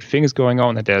 there's weird things going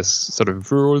on and there's sort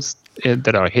of rules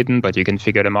that are hidden, but you can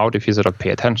figure them out if you sort of pay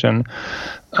attention.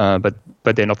 But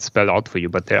they're not spelled out for you,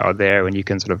 but they are there and you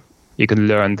can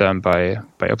learn them by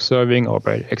observing or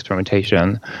by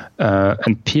experimentation.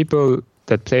 And people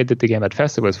that played the game at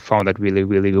festivals found that really,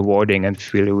 really rewarding and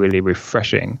really, really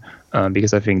refreshing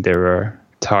because I think they were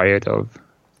tired of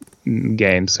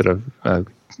games sort of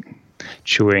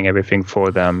chewing everything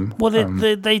for them. Well,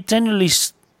 they generally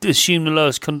assume the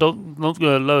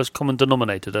lowest common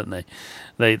denominator, don't they?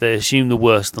 They assume the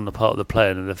worst on the part of the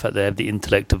player and the fact they have the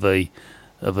intellect of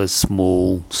a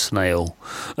small snail.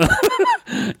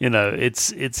 You know,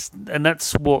 it's and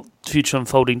that's what Future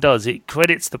Unfolding does. It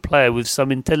credits the player with some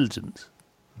intelligence.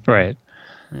 Right.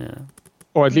 Yeah.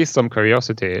 Or at least some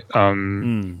curiosity.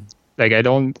 Like I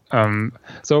don't.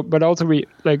 But also we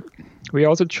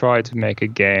also try to make a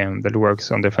game that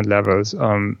works on different levels.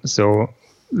 So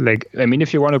like I mean,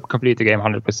 if you want to complete the game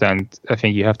 100%, I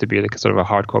think you have to be like a sort of a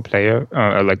hardcore player,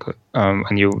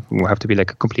 and you have to be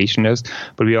like a completionist.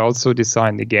 But we also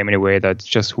designed the game in a way that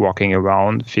just walking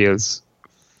around feels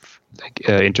like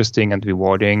interesting and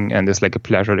rewarding, and there's like a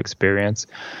pleasurable experience.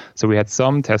 So we had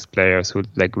some test players who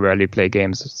like rarely play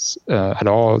games at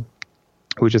all,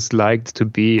 who just liked to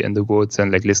be in the woods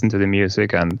and like listen to the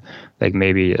music and like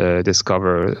maybe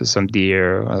discover some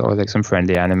deer or like some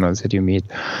friendly animals that you meet.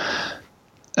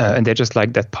 And they just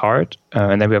like that part.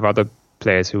 And then we have other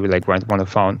players who like want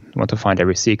to find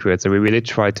every secret. So we really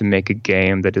try to make a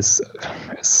game that is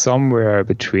somewhere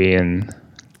between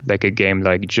like a game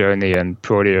like Journey and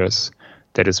Proteus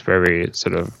that is very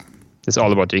sort of, it's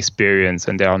all about the experience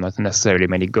and there are not necessarily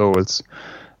many goals.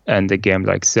 And a game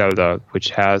like Zelda, which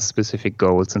has specific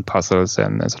goals and puzzles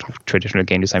and sort of traditional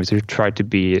game design. So we try to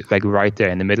be like right there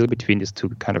in the middle between these two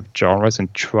kind of genres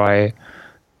and try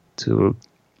to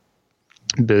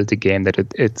build a game that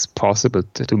it's possible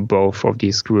to both of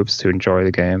these groups to enjoy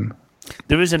the game.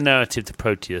 There is a narrative to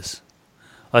Proteus.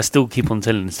 I still keep on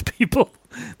telling this to people.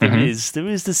 There is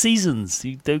the seasons.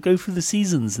 You go through the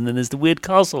seasons, and then there's the weird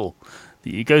castle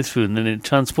that you go through, and then it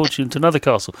transports you into another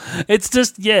castle. It's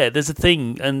just, there's a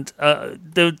thing. And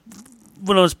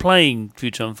when I was playing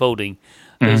Future Unfolding,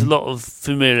 there was a lot of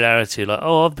familiarity. Like,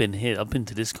 oh, I've been here. I've been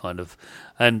to this kind of.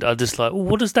 And I just like, oh,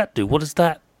 what does that do? What does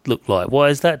that look like? Why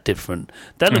is that different?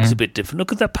 That looks a bit different.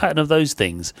 Look at that pattern of those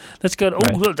things. Let's go.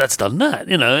 Oh, look, that's done that.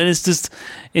 And it's just,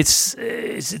 it's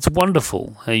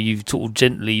wonderful how you've sort of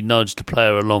gently nudged the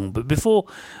player along. But before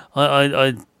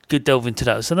I could delve into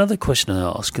that, it's another question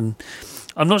I ask, and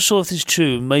I'm not sure if this is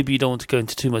true. Maybe you don't want to go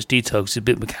into too much detail because it's a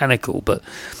bit mechanical. But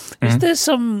is there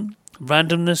some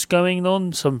randomness going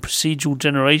on? Some procedural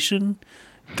generation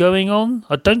going on?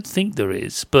 I don't think there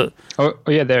is, but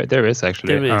yeah, there is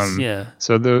actually. There is, yeah.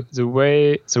 So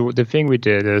the thing we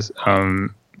did is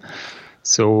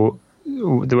so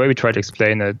the way we try to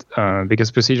explain it, because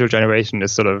procedural generation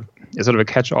is sort of a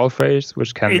catch-all phrase,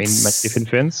 which can mean many different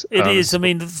things. It is. I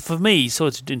mean, for me,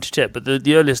 sorry to interject, but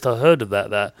the earliest I heard of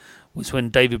that was when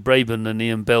David Braben and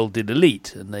Ian Bell did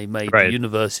Elite, and they made the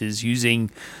universes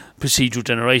using procedural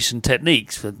generation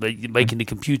techniques for making the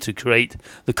computer create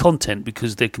the content,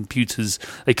 because their computers,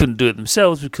 they couldn't do it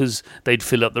themselves because they'd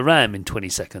fill up the RAM in 20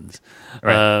 seconds.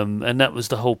 And that was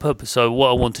the whole purpose. So what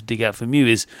I want to dig out from you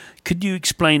is, could you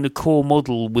explain the core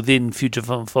model within Future of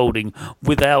Unfolding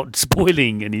without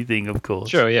spoiling anything, of course?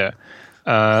 Sure, yeah.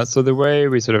 So the way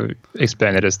we sort of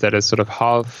explain it is that it's sort of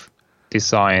half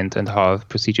designed and half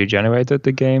procedurally generated,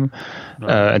 the game.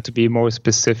 And to be more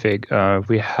specific,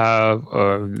 we have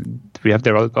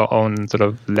their own sort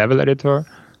of level editor.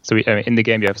 So in the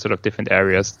game you have sort of different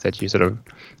areas that you sort of,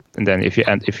 and then if you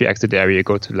exit the area, you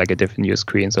go to like a different new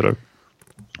screen sort of.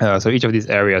 So each of these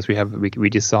areas we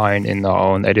design in our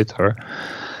own editor,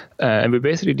 and we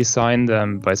basically design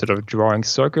them by sort of drawing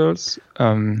circles,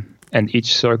 and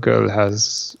each circle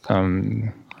has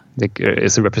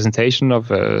is a representation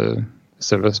of a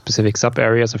sort of a specific sub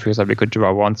area. So for example, we could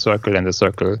draw one circle, and the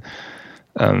circle,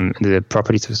 the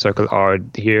properties of the circle are,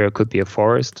 here could be a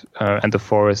forest, and the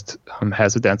forest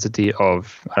has a density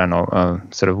of, I don't know,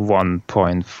 sort of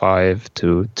 1.5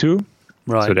 to 2.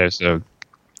 Right.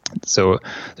 So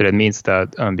that means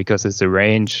that because it's a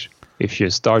range, if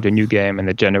you start a new game and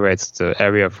it generates the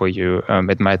area for you,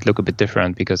 it might look a bit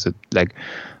different because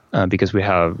because we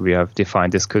have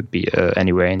defined this could be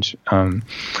any range.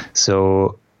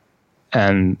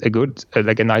 And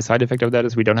a nice side effect of that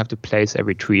is we don't have to place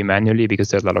every tree manually, because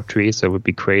there's a lot of trees, so it would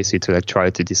be crazy to try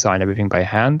to design everything by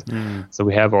hand. So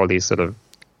we have all these sort of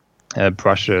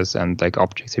brushes and like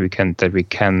objects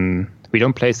we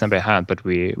don't place them by hand, but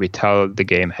we tell the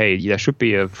game, hey, there should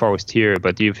be a forest here,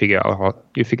 but you figure out how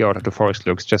the forest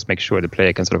looks. Just make sure the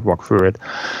player can sort of walk through it,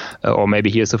 or maybe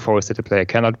here's a forest that the player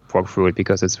cannot walk through it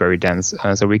because it's very dense.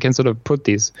 So we can sort of put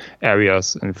these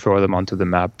areas and throw them onto the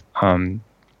map.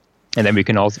 And then we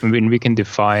can also we can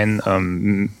define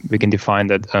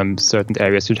that certain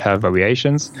areas should have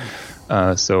variations.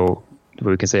 So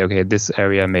we can say, okay, this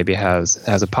area maybe has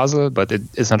a puzzle, but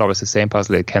it's not always the same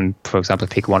puzzle. It can, for example,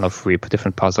 pick one of 3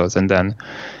 different puzzles, and then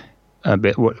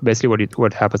basically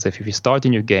what happens if you start a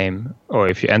new game, or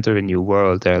if you enter a new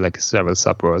world, there are like several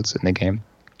sub-worlds in the game.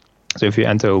 So if you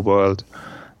enter a world,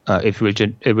 it will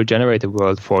generate a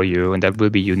world for you, and that will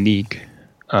be unique.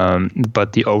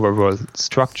 But the overall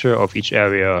structure of each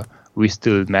area, we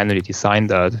still manually design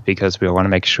that because we want to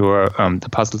make sure the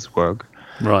puzzles work.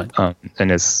 Right.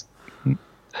 And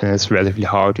it's relatively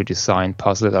hard to design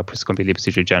puzzles that are completely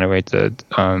procedurally generated.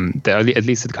 At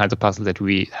least the kinds of puzzles that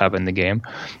we have in the game.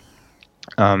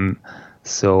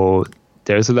 So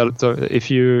there's a lot. So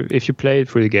if you play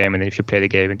through the game, and then if you play the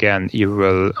game again, you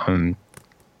will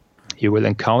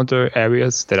encounter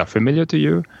areas that are familiar to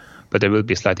you, but they will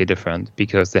be slightly different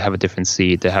because they have a different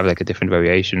seed. They have like a different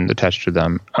variation attached to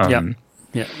them.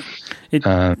 Yeah.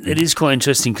 It is quite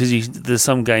interesting because there's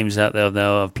some games out there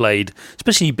now I've played,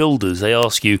 especially builders. They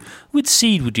ask you, which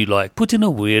seed would you like? Put in a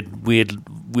weird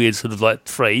sort of like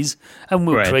phrase, and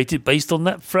we'll create it based on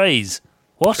that phrase.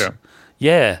 What? Sure.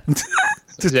 Yeah.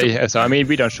 So I mean,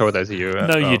 we don't show that to you.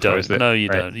 No, you don't. No, you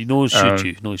don't. Nor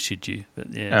should you.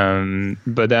 But yeah.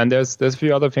 But then there's a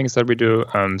few other things that we do.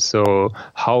 So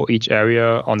how each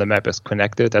area on the map is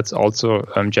connected, that's also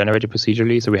generated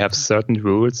procedurally. So we have certain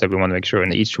rules that we want to make sure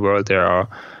in each world there are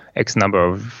X number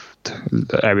of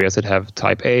areas that have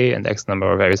type A and X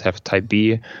number of areas have type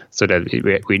B, so that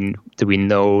we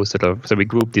know sort of. So we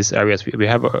group these areas. We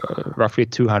have roughly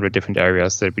 200 different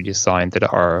areas that we designed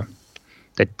that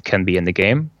can be in the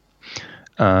game.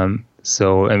 And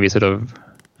we sort of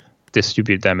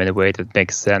distribute them in a way that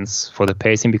makes sense for the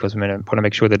pacing, because we want to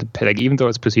make sure that even though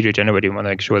it's procedure generated, we want to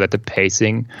make sure that the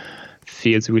pacing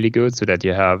feels really good, so that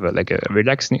you have like a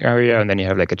relaxing area, and then you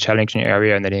have like a challenging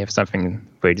area, and then you have something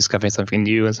where you're discovering something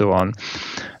new and so on.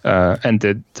 But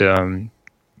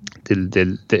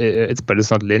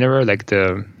it's not linear. Like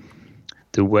the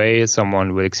the way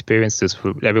someone will experience this,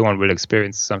 everyone will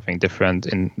experience something different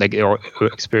or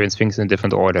experience things in a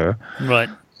different order. Right.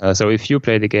 So if you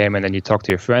play the game and then you talk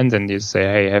to your friend and you say,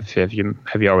 "Hey, have you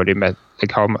already met?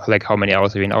 How many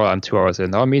hours have you been? Oh, I'm 2 hours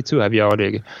in. Oh, me too. Have you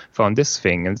already found this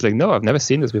thing?" And it's like, no, I've never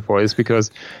seen this before. It's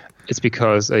because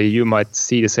you might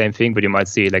see the same thing, but you might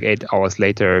see it like 8 hours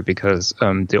later because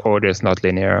the order is not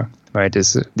linear, right?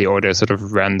 The order is sort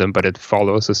of random, but it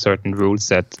follows a certain rules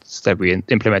that we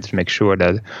implemented to make sure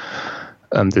that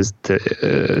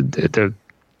the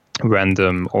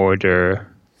random order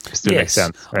still makes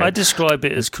sense. Right? I describe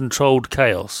it as controlled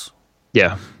chaos.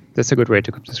 Yeah. That's a good way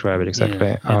to describe it,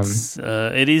 exactly. Yeah,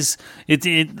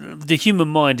 the human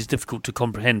mind is difficult to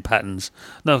comprehend patterns.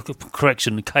 No,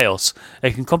 correction, chaos.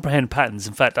 It can comprehend patterns.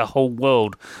 In fact, our whole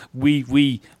world, we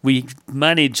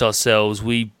manage ourselves.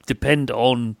 We depend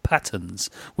on patterns.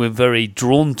 We're very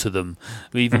drawn to them.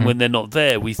 Even when they're not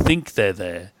there, we think they're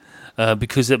there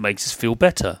because it makes us feel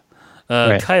better.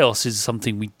 Right. Chaos is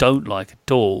something we don't like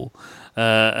at all.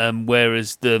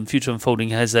 Whereas the Future Unfolding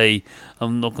has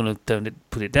I'm not going to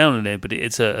put it down in there, but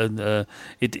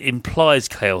it implies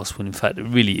chaos when in fact it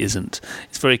really isn't.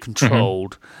 It's very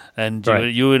controlled, and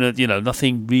you're in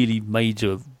nothing really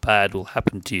major bad will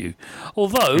happen to you.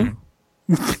 Although,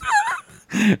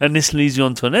 and this leads you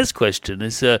on to our next question.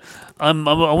 I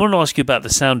want to ask you about the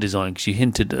sound design because you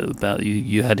hinted about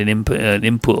you had an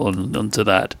input onto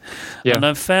that, and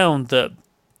I've found that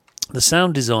the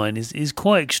sound design is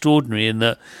quite extraordinary in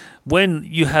that when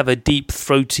you have a deep,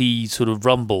 throaty sort of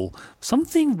rumble,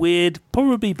 something weird,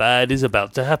 probably bad, is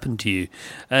about to happen to you.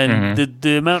 And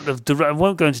the amount of... I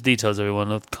won't go into details,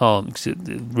 everyone. I can't because it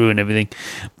ruin everything.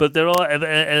 But there are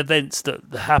events that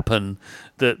happen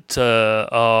that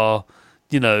are...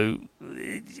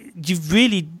 you've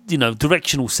really,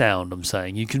 directional sound, I'm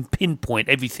saying. You can pinpoint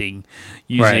everything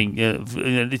using...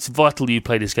 it's vital you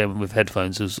play this game with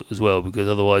headphones as well, because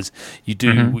otherwise you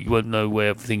won't know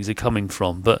where things are coming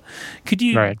from. But could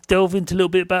you delve into a little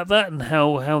bit about that and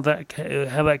how that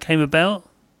came about?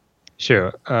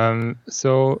 Sure.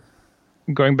 So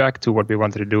going back to what we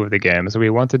wanted to do with the game, so we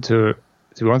wanted to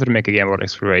make a game about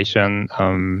exploration.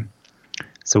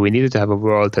 So we needed to have a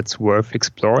world that's worth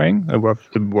exploring, a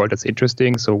world that's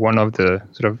interesting. So one of the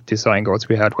sort of design goals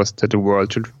we had was that the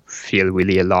world should feel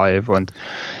really alive and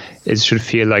it should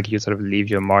feel like you sort of leave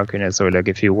your mark in it. So like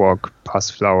if you walk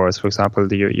past flowers, for example,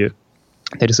 they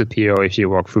disappear, or if you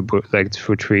walk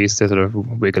through trees, they sort of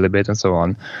wiggle a bit and so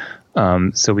on.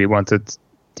 So we wanted,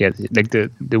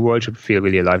 the world should feel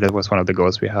really alive. That was one of the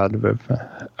goals we had with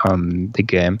the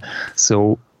game.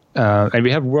 So and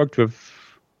we have worked with.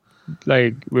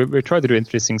 We tried to do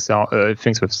interesting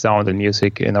things with sound and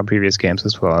music in our previous games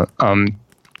as well.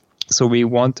 So we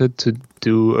wanted to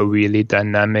do a really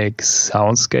dynamic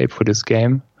soundscape for this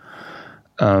game,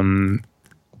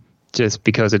 just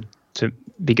because it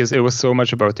was so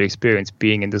much about the experience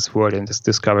being in this world and just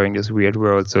discovering this weird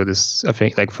world. So I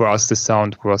think for us the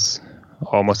sound was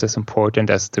almost as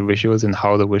important as the visuals and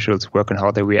how the visuals work and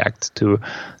how they react to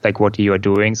what you are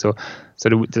doing. So the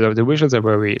visuals are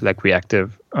very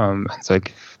reactive. It's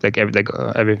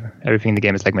everything in the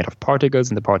game is made of particles,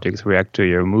 and the particles react to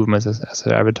your movements as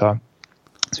an avatar.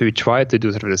 So we tried to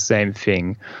do sort of the same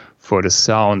thing for the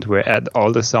sound, where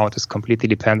all the sound is completely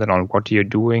dependent on what you're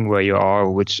doing, where you are,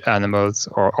 which animals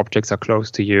or objects are close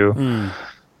to you.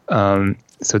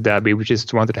 So that we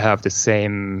just wanted to have the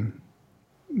same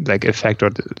effect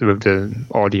with the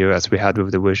audio as we had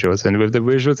with the visuals. And with the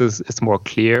visuals it's more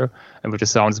clear, and with the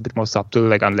sound it's a bit more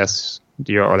subtle, unless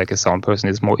you're a sound person,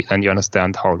 it's more and you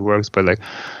understand how it works. But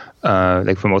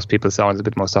for most people, sound is a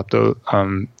bit more subtle.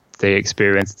 They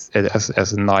experience it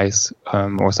as nice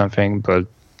or something, but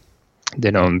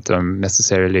they don't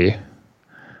necessarily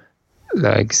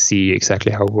see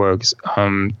exactly how it works.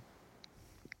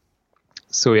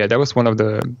 So yeah, that was one of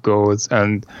the goals.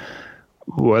 And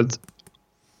what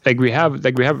how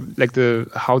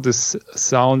this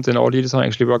sound and audio design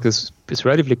actually works is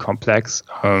relatively complex,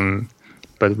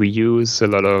 but we use a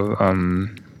lot of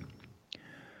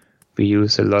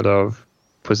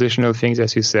positional things,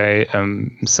 as you say.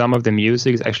 Some of the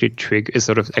music is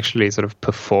actually sort of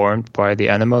performed by the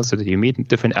animals, so that you meet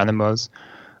different animals,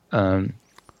 and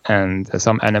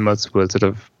some animals will sort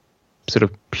of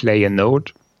play a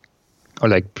note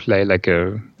or play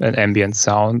an ambient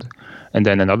sound. And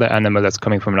then another animal that's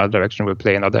coming from another direction will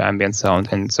play another ambient sound,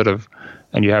 and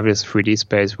you have this 3D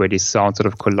space where these sounds sort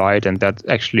of collide, and that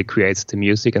actually creates the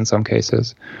music in some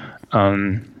cases.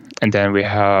 And then we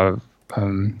have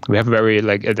very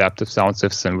adaptive sound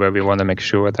system where we want to make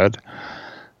sure that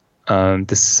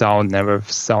the sound never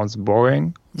sounds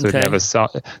boring. So it never so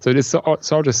it's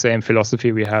sort of the same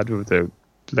philosophy we had with the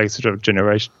sort of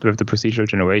generation, with the procedural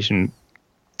generation.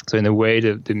 So in a way,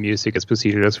 the music is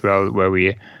procedural as well, where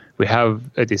we have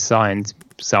a designed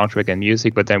soundtrack and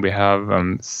music, but then we have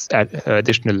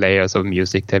additional layers of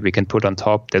music that we can put on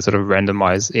top that sort of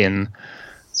randomize in,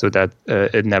 so that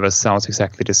it never sounds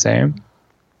exactly the same.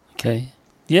 Okay.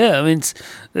 Yeah, I mean,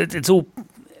 it's all,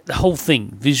 the whole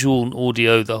thing, visual and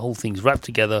audio, the whole thing's wrapped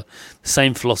together,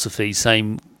 same philosophy,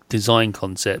 same design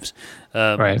concepts.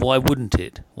 Right. Why wouldn't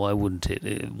it?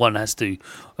 One has to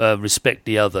respect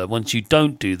the other. Once you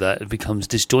don't do that, it becomes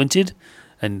disjointed,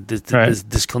 and there's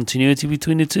discontinuity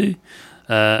between the two.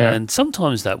 And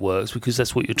sometimes that works because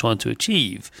that's what you're trying to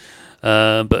achieve.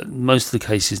 But most of the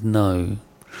cases, no.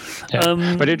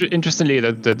 Yeah. But interestingly,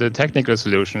 the technical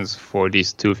solutions for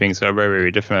these two things are very,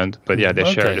 very different. But yeah, they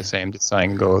share the same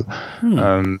design goal.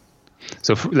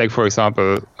 So, for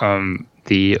example, all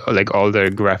the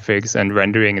graphics and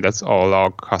rendering, that's all our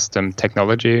custom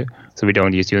technology. So we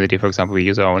don't use Unity, for example. We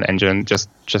use our own engine just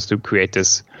to create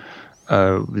this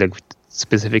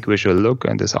specific visual look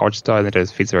and this art style that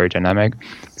feels very dynamic.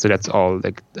 So that's all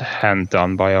hand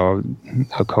done by our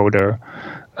coder.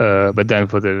 But then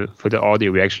for the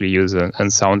audio, we actually use a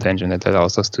sound engine that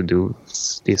allows us to do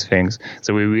these things.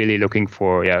 So we're really looking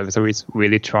for, so we're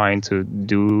really trying to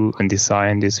do and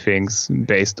design these things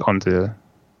based on the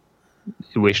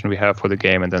vision we have for the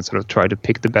game, and then sort of try to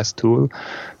pick the best tool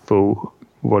for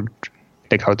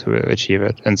how to achieve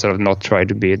it, and sort of not try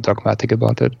to be dogmatic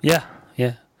about it. Yeah.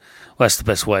 Well, that's the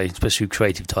best way, especially with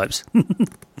creative types.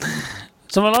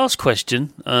 So my last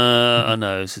question, I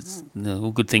know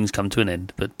all good things come to an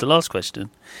end, but the last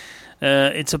question,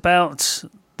 it's about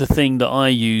the thing that I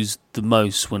use the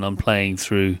most when I'm playing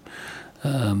through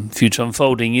Future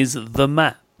Unfolding is the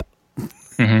map.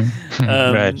 Mm-hmm.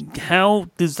 Right. How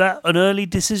is that an early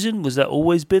decision? Was that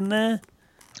always been there?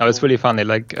 Oh, it's really funny.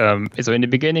 So in the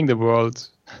beginning, the world.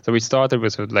 So we started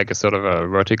with a sort of a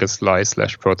vertical slice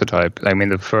 / prototype. I mean,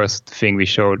 the first thing we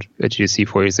showed at GDC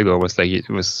 4 years ago was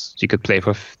you could play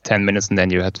for 10 minutes and then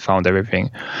you had found everything.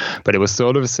 But it was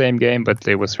sort of the same game, but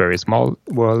it was very small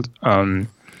world.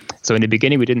 So in the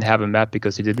beginning, we didn't have a map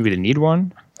because you didn't really need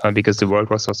one because the world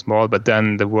was so small. But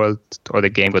then the world or the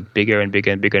game got bigger and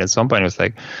bigger and bigger. And at some point, it was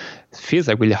it feels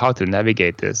really hard to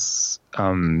navigate this.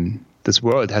 This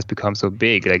world has become so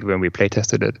big, when we play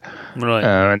tested it. Right.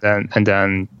 And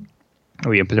then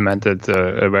we implemented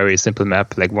a very simple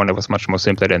map, one that was much more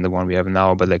simpler than the one we have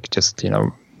now, but just,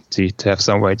 to have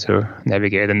some way to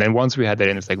navigate. And then once we had that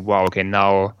in, it's wow, okay,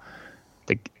 now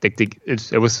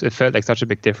it felt like such a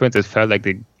big difference. It felt like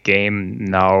the game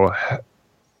now,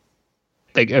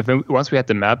 once we had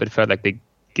the map, it felt like the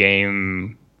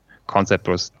game concept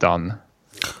was done.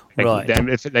 Right. Then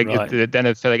it felt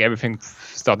like everything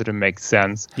started to make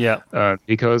sense. Yeah.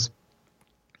 Because,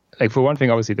 for one thing,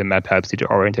 obviously the map helps you to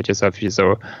orientate yourself,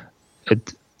 so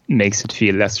it makes it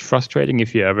feel less frustrating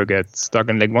if you ever get stuck.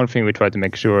 And one thing we try to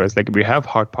make sure is we have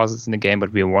hard puzzles in the game,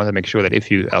 but we want to make sure that if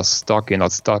you are stuck, you're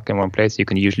not stuck in one place. You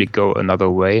can usually go another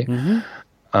way.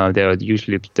 Mm-hmm. There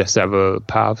are several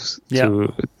paths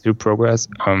to progress.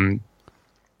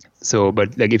 So,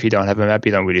 but if you don't have a map,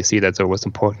 you don't really see that. So it was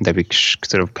important that we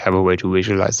sort of have a way to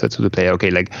visualize that to the player.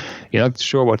 Okay, you're not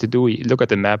sure what to do. You look at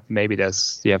the map. Maybe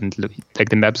you haven't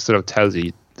the map sort of tells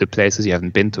you the places you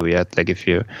haven't been to yet. If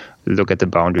you look at the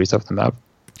boundaries of the map.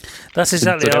 That's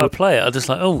exactly how I play it. I just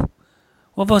where am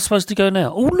I supposed to go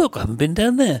now? Oh, look, I haven't been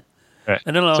down there. Right.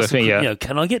 And then I ask,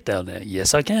 can I get down there?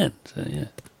 Yes, I can. So, yeah.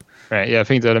 Right. Yeah, I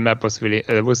think that the map was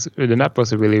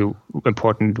a really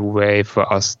important way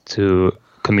for us to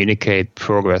communicate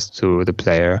progress to the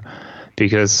player,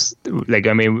 because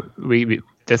we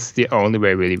that's the only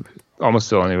way, really, almost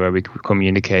the only way we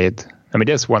communicate. I mean,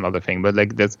 there's one other thing, but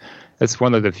that's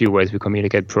one of the few ways we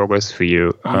communicate progress for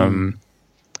you,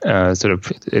 sort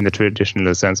of in the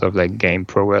traditional sense of game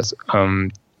progress.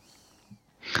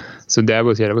 So that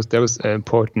was an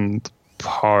important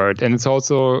part, and it's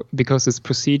also because it's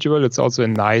procedural. It's also a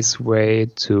nice way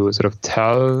to sort of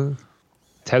tell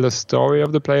a story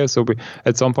of the player. So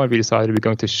at some point we decided we're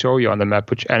going to show you on the map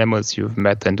which animals you've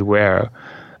met and where.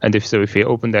 And if you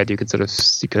open that, you can sort of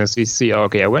see,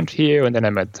 okay, I went here and then I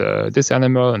met this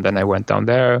animal and then I went down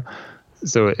there.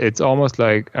 So it's almost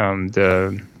if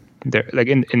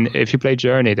you play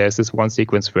Journey, there's this one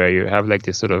sequence where you have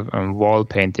this sort of wall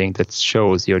painting that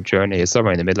shows your journey. It's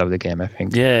somewhere in the middle of the game, I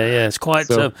think. Yeah, it's quite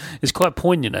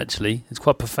poignant actually. It's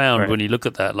quite profound when you look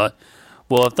at that.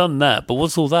 Well, I've done that, but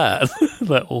what's all that?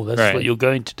 That's right. What you're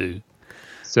going to do.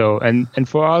 So, and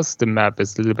for us, the map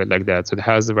is a little bit like that. So it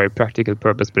has a very practical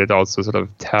purpose, but it also sort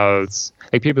of tells,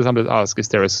 like people sometimes ask, is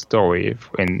there a story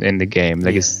in the game?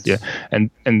 Like,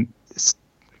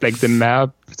 like the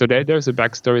map, so there's a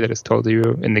backstory that is told to you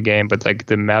in the game, but like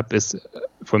the map is,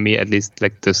 for me at least,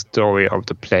 like the story of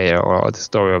the player or the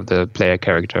story of the player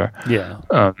character. Yeah.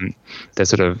 That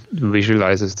sort of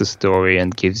visualizes the story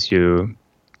and gives you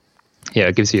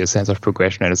a sense of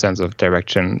progression and a sense of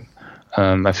direction.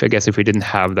 I guess if we didn't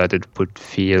have that, it would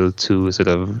feel too sort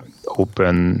of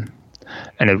open.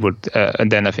 And it would,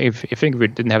 and then I think if we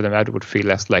didn't have the map, it would feel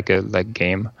less like a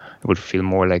game. It would feel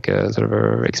more like a sort of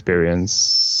a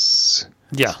experience.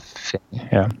 Yeah, thing.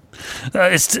 Yeah.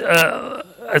 That's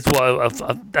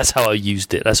how I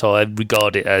used it. That's how I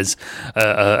regard it, as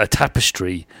a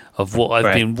tapestry of what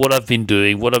I've been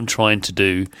doing, what I'm trying to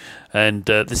do, and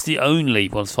this is the only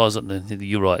one. As far as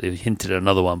you're right, you hinted at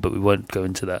another one, but we won't go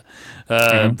into that.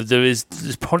 But there's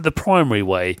probably the primary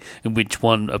way in which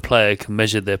a player can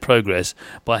measure their progress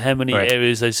by how many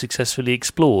areas they successfully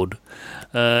explored.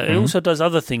 It also does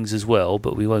other things as well,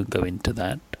 but we won't go into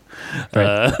that.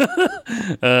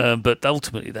 But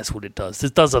ultimately that's what it does.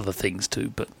 It does other things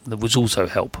too, but there was also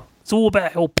help. It's all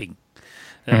about helping,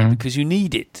 because you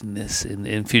need it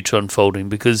in Future Unfolding,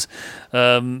 because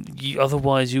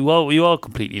otherwise you are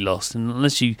completely lost, and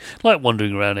unless you like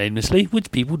wandering around aimlessly,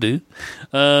 which people do,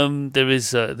 there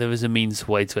is a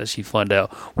way to actually find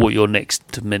out what you're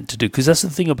next meant to do. Because that's the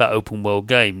thing about open world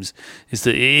games, is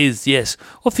that it is, yes,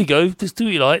 off you go, just do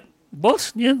what you like.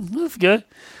 What? Yeah, off you go.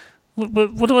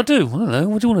 What do I do? I don't know.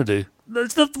 What do you want to do?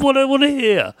 That's not what I want to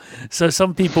hear. So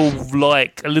some people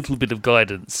like a little bit of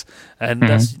guidance, and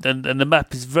and the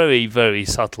map is very, very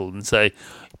subtle, and say,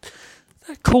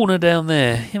 that corner down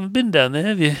there, you haven't been down there,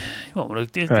 have you?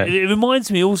 It reminds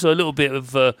me also a little bit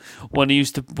of when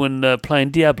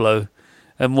playing Diablo,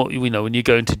 and what when you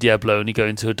go into Diablo and you go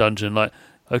into a dungeon, like,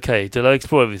 okay, did I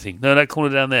explore everything? No, that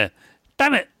corner down there.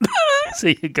 Damn it!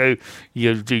 So you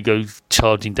go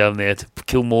charging down there to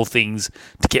kill more things,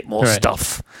 to get more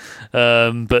stuff.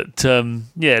 That's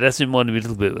reminded me a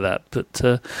little bit of that. But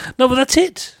but that's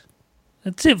it.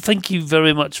 That's it. Thank you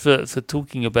very much for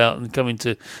talking about and coming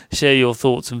to share your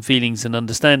thoughts and feelings and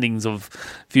understandings of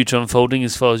Future Unfolding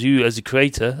as far as you as a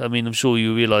creator. I mean, I'm sure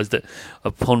you realise that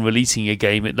upon releasing a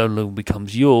game, it no longer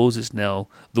becomes yours. It's now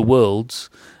the world's.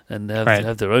 And they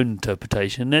have their own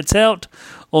interpretation. It's out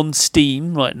on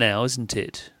Steam right now, isn't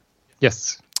it?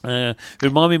 Yes.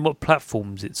 Remind me what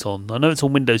platforms it's on. I know it's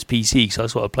on Windows PC, so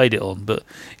that's what I played it on. But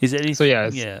is it anything? So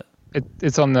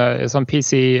it's on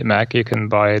PC, Mac. You can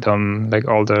buy it on like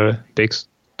all the big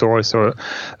stores, so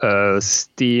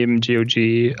Steam,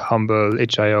 GOG, Humble,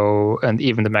 itch.io, and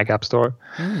even the Mac App Store.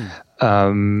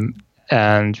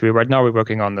 And right now we're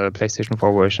working on the PlayStation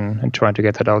 4 version and trying to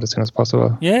get that out as soon as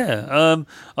possible. Yeah,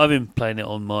 I've been playing it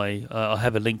on my. I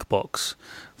have a link box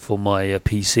for my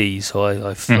PC, so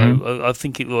I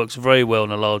think it works very well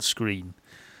on a large screen.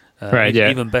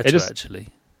 Even better actually.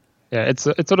 Yeah, it's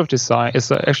sort of designed.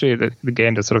 It's actually the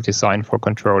game that's sort of designed for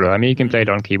controller. I mean, you can play it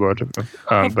on keyboard,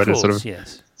 but it's sort of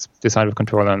it's designed with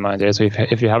controller in mind. Yeah, so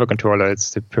if you have a controller,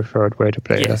 it's the preferred way to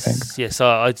play it, I think. Yes,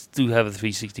 I do have a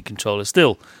 360 controller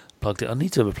still. Plugged it. I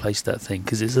need to replace that thing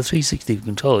because it's a 360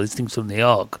 controller. This thing's from the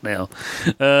Arc now,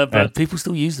 but people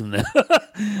still use them now.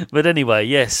 But anyway,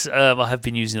 yes, I have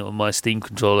been using it on my Steam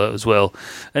controller as well,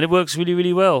 and it works really,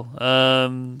 really well.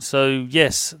 So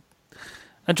yes,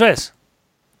 Andreas,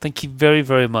 thank you very,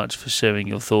 very much for sharing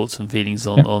your thoughts and feelings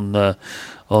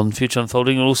on Future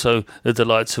Unfolding, and also the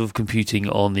delights of computing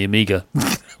on the Amiga,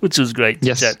 which was great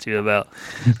to chat to you about.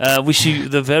 Wish you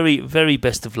the very, very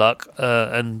best of luck,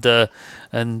 and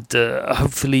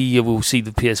hopefully we'll see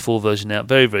the PS4 version out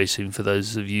very, very soon for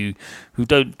those of you who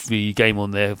don't really game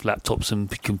on their laptops and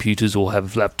computers, or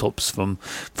have laptops from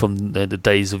the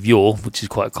days of yore, which is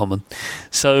quite common.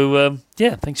 So,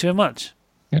 thanks very much.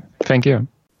 Yeah, thank you.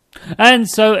 And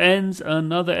so ends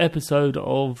another episode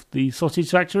of The Sausage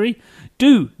Factory.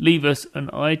 Do leave us an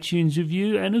iTunes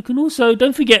review, and you can also,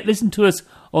 don't forget, listen to us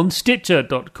on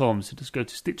Stitcher.com. So just go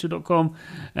to Stitcher.com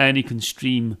and you can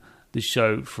stream the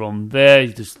show from there.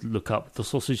 You just look up The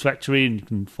Sausage Factory and you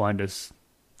can find us.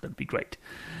 That'd be great.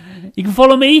 You can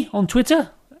follow me on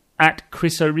Twitter at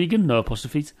Chris O'Regan, no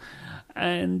apostrophes.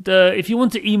 And if you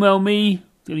want to email me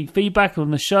any feedback on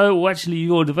the show, or actually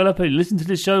you're a developer, you listen to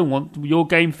the show and want your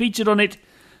game featured on it,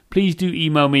 please do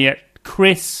email me at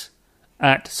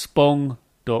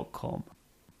chris@spong.com.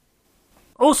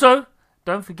 Also,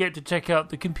 don't forget to check out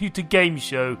the Computer Game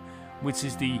Show, which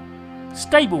is the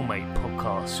stablemate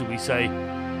podcast, shall we say,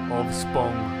 of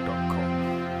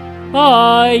spong.com.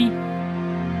 Bye!